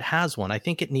don't think it has one. I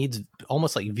think it needs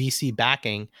almost like VC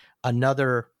backing,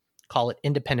 another, call it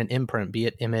independent imprint, be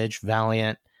it Image,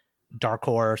 Valiant, Dark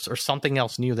Horse, or something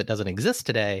else new that doesn't exist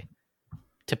today,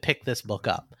 to pick this book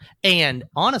up. And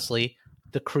honestly,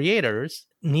 the creators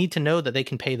need to know that they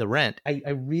can pay the rent. I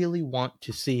really want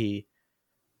to see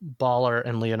Baller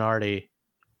and Leonardi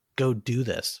go do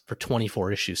this for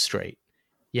 24 issues straight.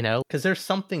 Because there's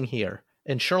something here.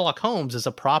 And Sherlock Holmes is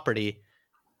a property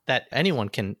that anyone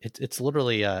can, it's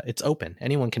literally, it's open.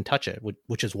 Anyone can touch it,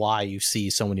 which is why you see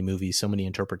so many movies, so many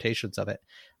interpretations of it.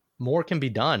 More can be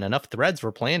done. Enough threads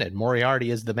were planted. Moriarty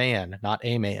is the man, not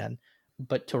a man.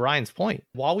 But to Ryan's point,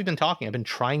 while we've been talking, I've been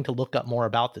trying to look up more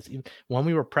about this. When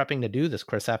we were prepping to do this,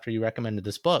 Chris, after you recommended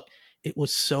this book, it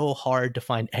was so hard to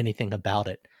find anything about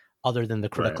it other than the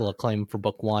critical acclaim for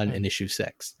book 1 and issue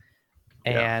 6.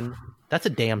 And that's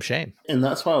a damn shame. And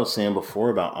that's what I was saying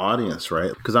before about audience,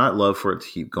 right? Because I'd love for it to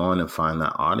keep going and find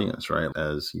that audience, right?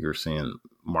 As you're saying,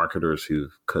 marketers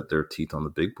who've cut their teeth on the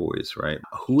big boys, right?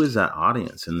 Who is that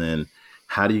audience? And then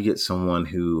how do you get someone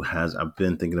who has, I've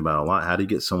been thinking about a lot, how do you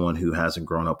get someone who hasn't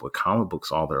grown up with comic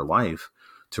books all their life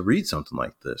to read something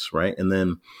like this, right? And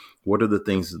then what are the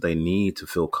things that they need to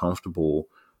feel comfortable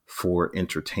for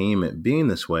entertainment being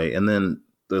this way? And then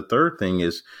the third thing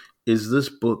is this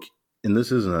book, and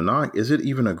this isn't a knock, is it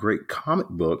even a great comic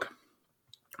book,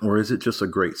 or is it just a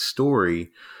great story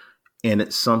and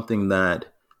it's something that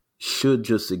should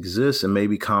just exist, and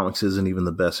maybe comics isn't even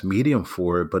the best medium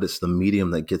for it, but it's the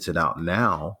medium that gets it out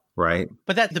now, right?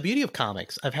 But that's the beauty of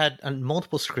comics. I've had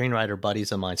multiple screenwriter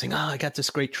buddies of mine saying, I got this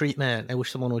great treatment, I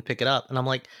wish someone would pick it up. And I'm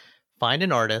like, find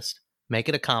an artist, make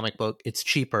it a comic book, it's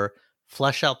cheaper,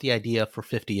 flesh out the idea for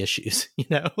 50 issues,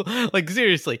 like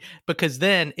seriously, because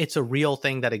then it's a real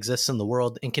thing that exists in the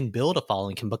world and can build a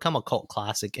following, can become a cult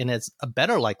classic, and it's a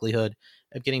better likelihood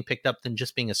of getting picked up than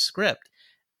just being a script.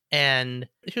 And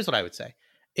here's what I would say.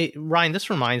 Ryan, this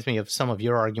reminds me of some of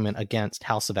your argument against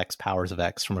House of X, Powers of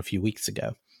X from a few weeks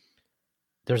ago.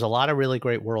 There's a lot of really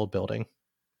great world building,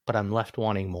 but I'm left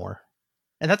wanting more.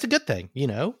 And that's a good thing,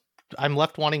 I'm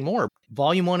left wanting more.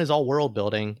 Volume 1 is all world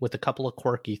building with a couple of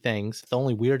quirky things. The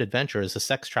only weird adventure is the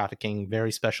sex trafficking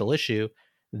very special issue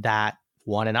that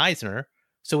won an Eisner.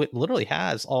 So it literally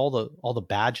has all the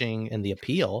badging and the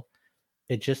appeal.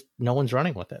 It just, no one's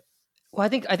running with it. Well, I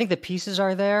think the pieces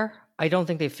are there. I don't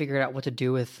think they've figured out what to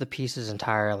do with the pieces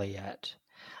entirely yet.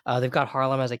 They've got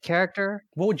Harlem as a character.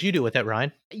 What would you do with it,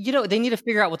 Ryan? They need to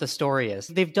figure out what the story is.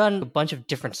 They've done a bunch of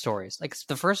different stories. Like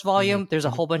the first volume, there's a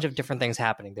whole bunch of different things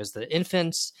happening. There's the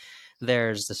infants.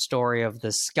 There's the story of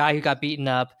this guy who got beaten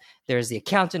up. There's the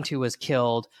accountant who was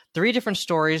killed. 3 different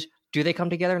stories. Do they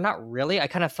come together? Not really. I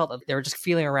kind of felt that they were just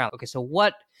feeling around. Okay, so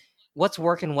what's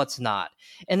working, what's not?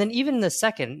 And then even in the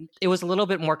second, it was a little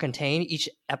bit more contained. Each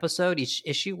episode, each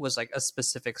issue was like a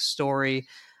specific story.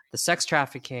 The sex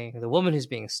trafficking, the woman who's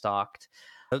being stalked,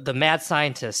 the mad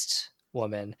scientist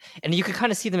woman. And you could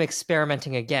kind of see them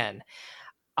experimenting again.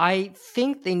 I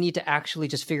think they need to actually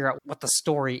just figure out what the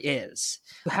story is.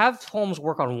 Have Holmes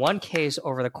work on one case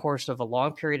over the course of a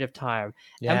long period of time,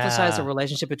 emphasize the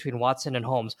relationship between Watson and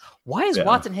Holmes. Why is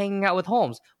Watson hanging out with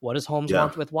Holmes? What does Holmes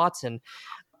want with Watson?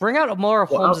 Bring out more of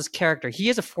Holmes's character. He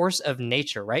is a force of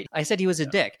nature, right? I said he was a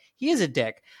dick. He is a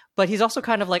dick, but he's also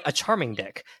kind of like a charming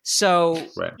dick. So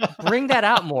bring that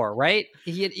out more, right?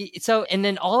 And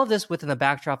then all of this within the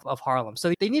backdrop of Harlem.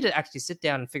 So they need to actually sit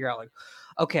down and figure out, like,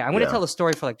 okay, I'm going to tell the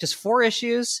story for like just 4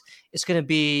 issues. It's going to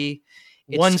be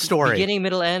one story, beginning,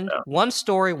 middle, end. One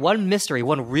story, one mystery,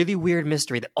 one really weird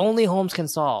mystery that only Holmes can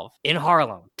solve in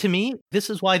Harlem. To me, this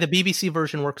is why the BBC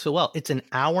version works so well. It's an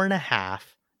hour and a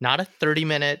half. Not a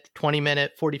 30-minute,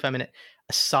 20-minute, 45-minute,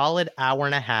 a solid hour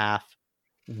and a half,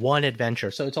 one adventure.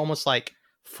 So it's almost like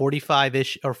 45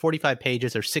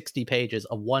 pages or 60 pages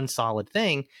of one solid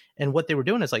thing. And what they were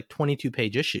doing is like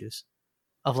 22-page issues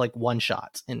of like one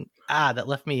shots. And that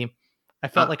left me, I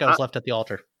felt like I was left at the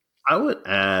altar. I would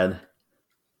add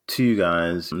to you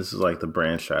guys, and this is like the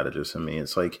brand strategist in me,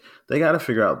 it's like they got to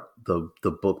figure out the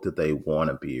book that they want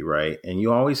to be, right? And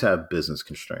you always have business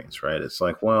constraints, right? It's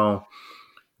like, well,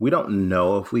 we don't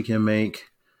know if we can make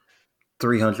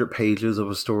 300 pages of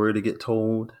a story to get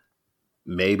told.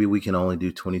 Maybe we can only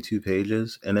do 22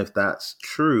 pages. And if that's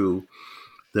true,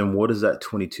 then what does that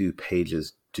 22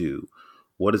 pages do?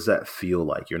 What does that feel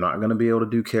like? You're not going to be able to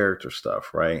do character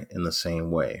stuff, right? In the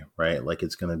same way, right? Like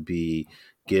it's going to be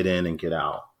get in and get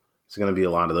out. It's going to be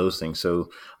a lot of those things. So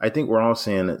I think we're all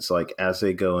saying it's like as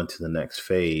they go into the next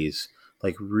phase,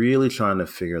 like really trying to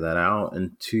figure that out.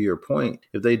 And to your point,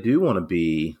 if they do want to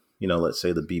be, let's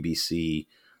say the BBC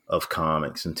of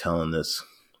comics and telling this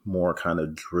more kind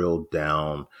of drilled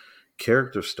down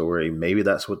character story, maybe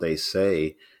that's what they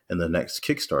say in the next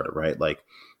Kickstarter, right? Like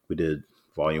we did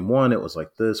volume 1, it was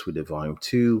like this, we did volume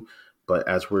 2. But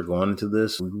as we're going into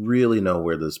this, we really know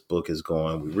where this book is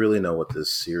going. We really know what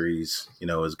this series,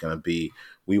 is going to be.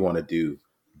 We want to do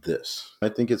this. I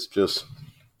think it's just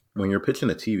when you're pitching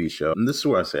a TV show, and this is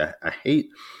where I say I hate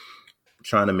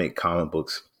trying to make comic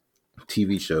books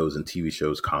TV shows and TV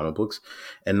shows comic books,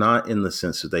 and not in the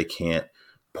sense that they can't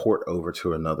port over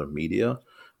to another media,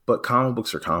 but comic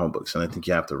books are comic books, and I think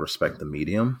you have to respect the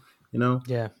medium,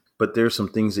 Yeah. But there's some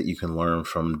things that you can learn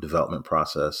from development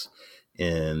process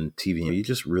in TV. You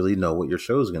just really know what your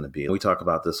show is going to be. We talk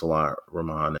about this a lot,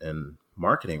 Ramon, in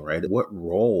marketing, right? What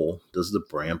role does the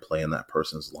brand play in that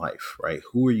person's life, right?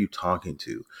 Who are you talking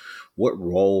to? What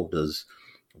role does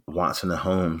Watson and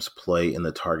Holmes play in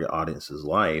the target audience's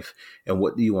life? And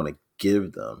what do you want to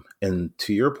give them? And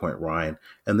to your point, Ryan,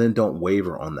 and then don't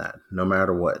waver on that, no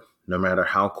matter what, no matter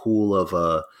how cool of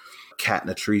a cat in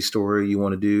a tree story you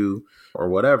want to do or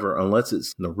whatever, unless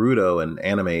it's Naruto and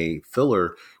anime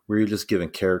filler where you're just giving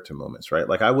character moments, right?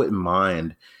 Like I wouldn't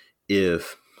mind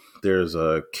if there's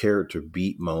a character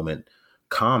beat moment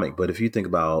comic, but if you think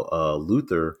about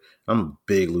Luther, I'm a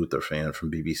big Luther fan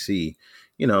from BBC,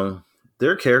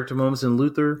 there are character moments in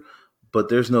Luther, but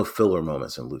there's no filler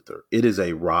moments in Luther. It is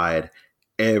a ride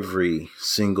every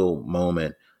single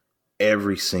moment,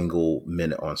 every single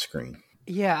minute on screen.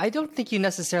 Yeah, I don't think you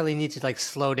necessarily need to like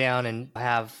slow down and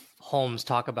have Holmes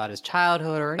talk about his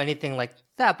childhood or anything like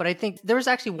that. But I think there was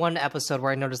actually one episode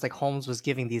where I noticed like Holmes was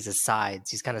giving these asides,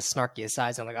 these kind of snarky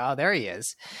asides. I'm like, oh, there he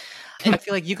is. And I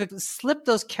feel like you could slip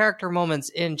those character moments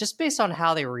in just based on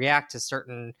how they react to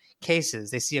certain cases.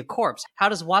 They see a corpse. How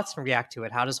does Watson react to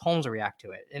it? How does Holmes react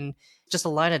to it? And just a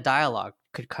line of dialogue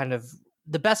could kind of,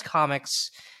 the best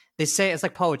comics, they say it's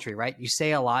like poetry, right? You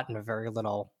say a lot in a very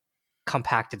little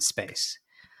compacted space.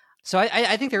 So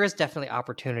I think there is definitely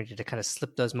opportunity to kind of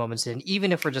slip those moments in,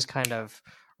 even if we're just kind of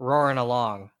roaring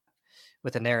along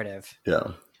with the narrative.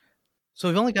 Yeah. So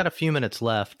we've only got a few minutes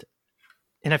left,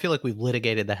 and I feel like we've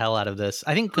litigated the hell out of this.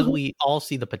 I think because we all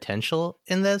see the potential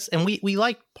in this, and we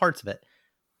like parts of it.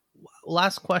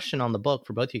 Last question on the book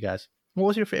for both of you guys. What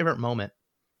was your favorite moment?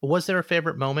 Was there a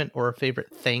favorite moment or a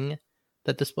favorite thing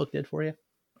that this book did for you?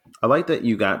 I like that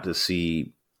you got to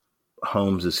see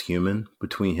Holmes is human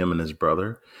between him and his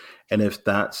brother. And if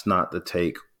that's not the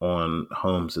take on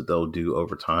Holmes that they'll do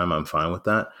over time, I'm fine with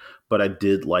that. But I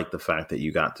did like the fact that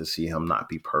you got to see him not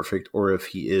be perfect, or if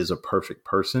he is a perfect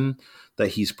person, that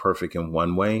he's perfect in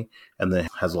one way and then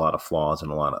has a lot of flaws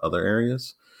in a lot of other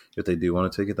areas, if they do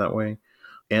want to take it that way.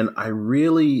 And I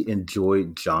really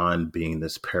enjoyed John being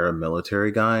this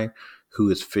paramilitary guy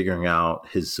who is figuring out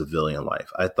his civilian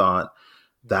life. I thought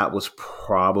that was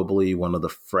probably one of the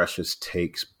freshest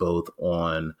takes both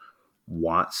on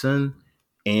Watson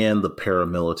and the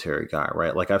paramilitary guy,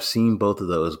 right? Like I've seen both of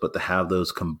those, but to have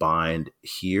those combined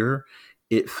here,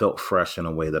 it felt fresh in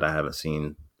a way that I haven't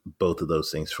seen both of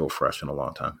those things feel fresh in a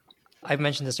long time. I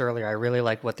mentioned this earlier. I really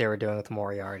like what they were doing with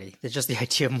Moriarty. It's just the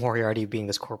idea of Moriarty being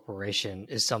this corporation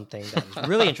is something that is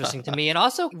really interesting to me. And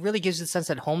also really gives you the sense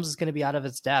that Holmes is going to be out of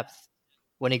its depth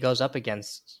when he goes up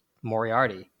against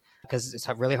Moriarty, because it's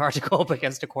really hard to go up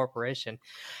against a corporation.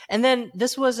 And then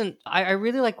this wasn't, I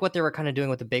really like what they were kind of doing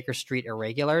with the Baker Street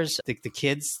Irregulars, the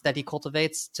kids that he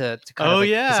cultivates to kind of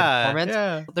his informants.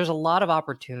 Yeah. There's a lot of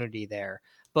opportunity there,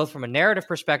 both from a narrative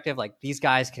perspective, like these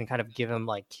guys can kind of give him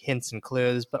like hints and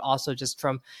clues, but also just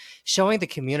from showing the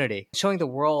community, showing the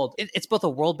world. It's both a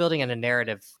world building and a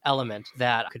narrative element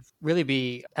that could really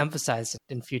be emphasized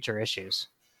in future issues.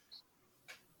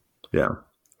 Yeah.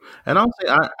 And I'll say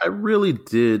I really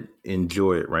did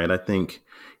enjoy it, right? I think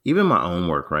even my own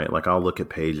work, right? Like I'll look at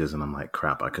pages and I'm like,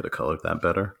 crap, I could have colored that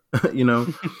better, you know?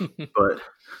 But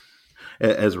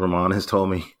as Ramon has told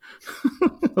me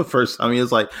the first time, he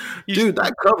was like, dude,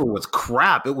 that cover was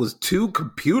crap. It was too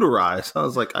computerized. I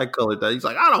was like, I colored that. He's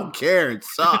like, I don't care. It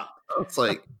sucked. I was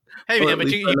like, hey, man, but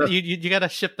you got to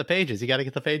ship the pages. You got to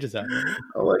get the pages out.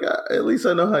 I'm like, at least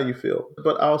I know how you feel.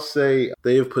 But I'll say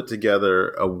they have put together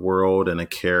a world and a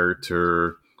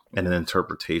character and an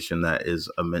interpretation that is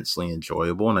immensely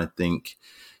enjoyable. And I think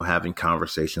having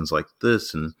conversations like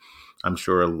this, and I'm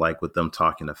sure like with them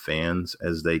talking to fans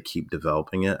as they keep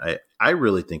developing it, I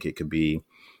really think it could be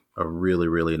a really,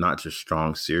 really not just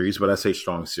strong series, but I say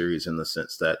strong series in the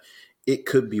sense that it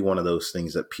could be one of those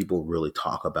things that people really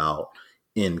talk about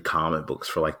in comic books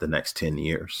for like the next 10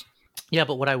 years. Yeah,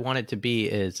 but what I want it to be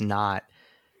is not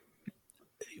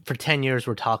for 10 years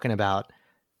we're talking about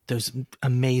those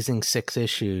amazing 6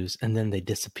 issues and then they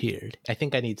disappeared. I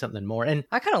think I need something more. And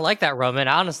I kind of like that, Roman,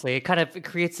 honestly. It kind of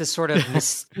creates this sort of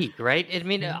mystique, right? I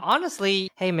mean, honestly,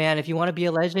 hey man, if you want to be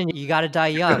a legend, you got to die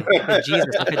young. Jesus,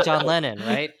 look at John Lennon,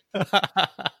 right?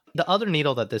 The other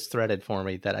needle that this threaded for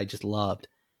me that I just loved,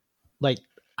 like,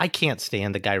 I can't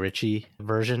stand the Guy Ritchie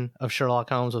version of Sherlock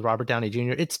Holmes with Robert Downey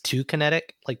Jr. It's too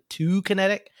kinetic,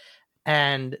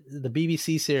 And the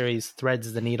BBC series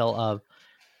threads the needle of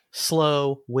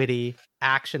slow, witty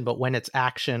action, but when it's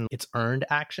action, it's earned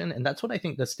action. And that's what I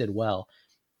think this did well.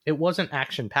 It wasn't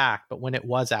action packed, but when it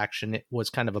was action, it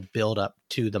was kind of a build up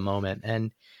to the moment.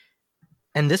 And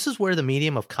this is where the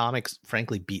medium of comics,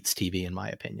 frankly, beats TV, in my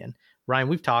opinion. Ryan,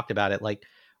 we've talked about it. Like,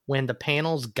 when the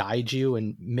panels guide you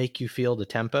and make you feel the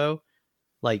tempo,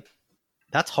 like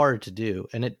that's hard to do.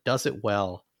 And it does it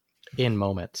well in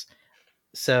moments.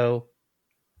 So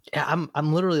yeah,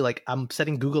 I'm literally like, I'm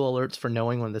setting Google alerts for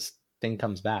knowing when this thing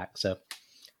comes back. So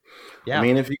yeah. I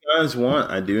mean, if you guys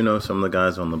want, I do know some of the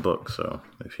guys on the book. So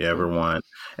if you ever want,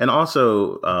 and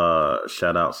also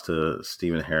shout outs to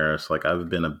Stephen Harris. Like I've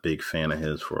been a big fan of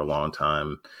his for a long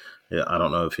time. Yeah, I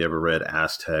don't know if you ever read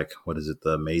Aztec. What is it? The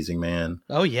Amazing Man.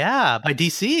 Oh yeah, by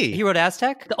DC. He wrote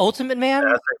Aztec, the Ultimate Man.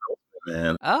 Aztec, Ultimate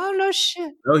Man. Oh no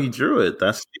shit. No, he drew it.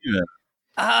 That's Steven.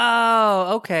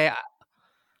 Oh, okay.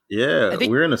 Yeah, we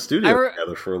were in a studio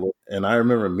together for a little, and I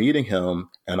remember meeting him,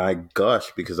 and I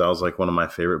gushed because I was like one of my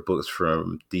favorite books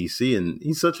from DC, and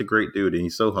he's such a great dude, and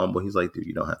he's so humble. He's like, dude,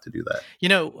 you don't have to do that. You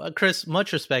know, Chris,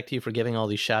 much respect to you for giving all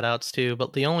these shout outs to,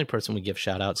 but the only person we give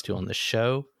shout outs to on this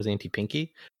show was Auntie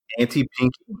Pinky. Auntie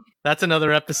Pinky. That's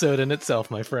another episode in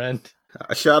itself, my friend.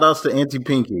 Shout outs to Auntie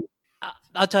Pinky.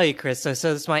 I'll tell you, Chris. So this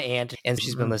is my aunt, and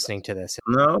she's been listening to this.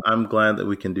 No, I'm glad that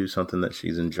we can do something that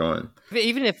she's enjoying.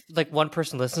 Even if like one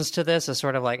person listens to this, is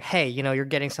sort of like, hey, you know, you're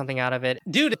getting something out of it,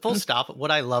 dude. Full stop.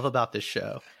 What I love about this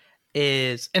show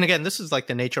is, and again, this is like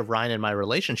the nature of Ryan and my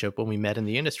relationship when we met in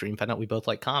the industry and found out we both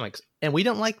like comics, and we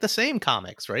don't like the same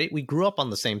comics, right? We grew up on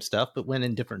the same stuff, but went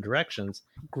in different directions.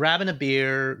 Grabbing a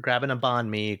beer, grabbing a banh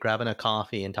mi, grabbing a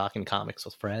coffee, and talking comics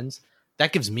with friends.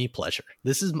 That gives me pleasure.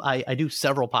 This is I do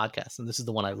several podcasts, and this is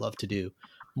the one I love to do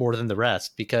more than the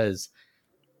rest because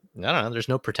I don't know. There's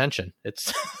no pretension.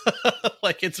 It's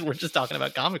like we're just talking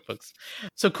about comic books.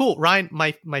 So cool, Ryan.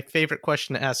 My favorite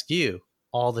question to ask you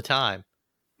all the time: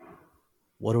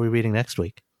 what are we reading next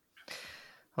week?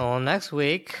 Well, next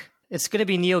week it's going to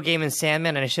be Neil Gaiman's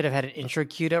Sandman, and I should have had an intro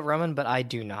queued up, Roman, but I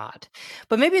do not.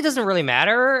 But maybe it doesn't really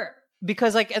matter.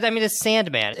 Because, like, I mean, it's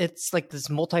Sandman. It's like this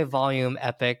multi-volume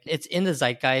epic. It's in the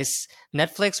zeitgeist.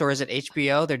 Netflix, or is it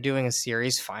HBO? They're doing a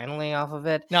series finally off of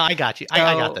it. No, I got you.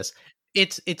 I got this.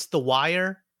 It's the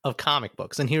Wire of comic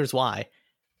books, and here's why.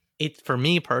 For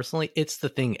me personally, it's the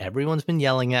thing everyone's been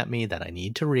yelling at me that I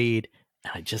need to read,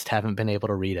 and I just haven't been able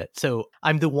to read it. So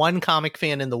I'm the one comic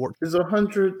fan in the world. There's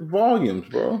 100 volumes,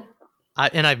 bro.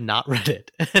 And I've not read it,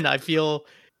 and I feel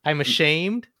I'm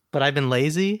ashamed, but I've been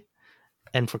lazy.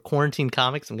 And for quarantine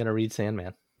comics, I'm going to read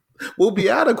Sandman. We'll be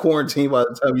out of quarantine by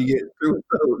the time you get through with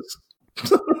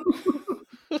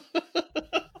those.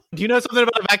 Do you know something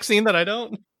about a vaccine that I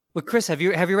don't? Well, Chris, have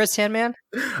you read Sandman?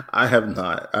 I have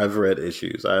not. I've read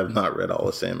issues. I have not read all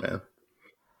of Sandman.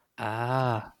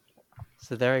 Ah,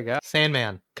 so there you go.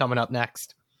 Sandman coming up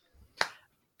next.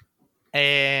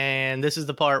 And this is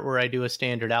the part where I do a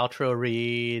standard outro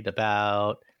read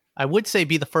about, I would say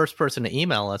be the first person to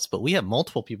email us, but we have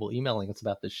multiple people emailing us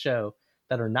about this show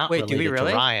that are not Wait, do related we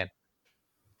really? to Ryan.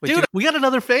 Wait, Dude, we got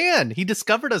another fan. He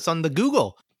discovered us on the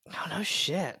Google. Oh, no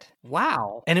shit.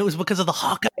 Wow. And it was because of the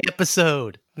Hawkeye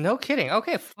episode. No kidding.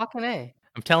 Okay, fucking A.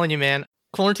 I'm telling you, man.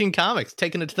 Quarantine Comics,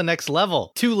 taking it to the next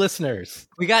level. 2 listeners.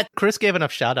 We got Chris gave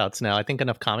enough shout outs now. I think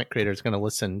enough comic creators are going to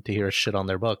listen to hear us shit on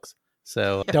their books.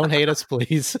 So don't hate us,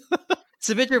 please.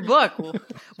 submit your book.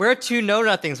 We're 2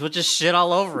 know-nothings. We'll just shit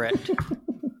all over it.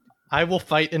 I will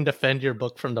fight and defend your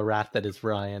book from the wrath that is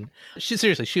Ryan.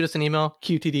 Seriously, shoot us an email,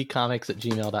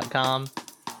 qtdcomics@gmail.com.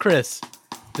 Chris,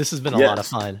 this has been a lot of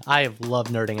fun. I have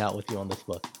loved nerding out with you on this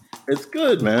book. It's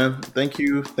good, man. Thank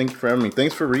you. Thank you for having me.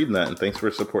 Thanks for reading that, and thanks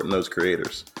for supporting those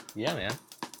creators. Yeah, man.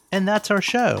 And that's our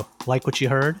show. Like what you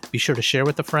heard? Be sure to share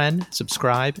with a friend,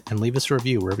 subscribe, and leave us a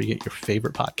review wherever you get your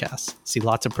favorite podcasts. See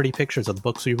lots of pretty pictures of the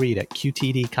books we read at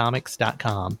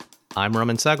qtdcomics.com. I'm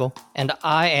Roman Segel. And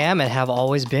I am and have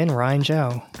always been Ryan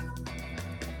Joe.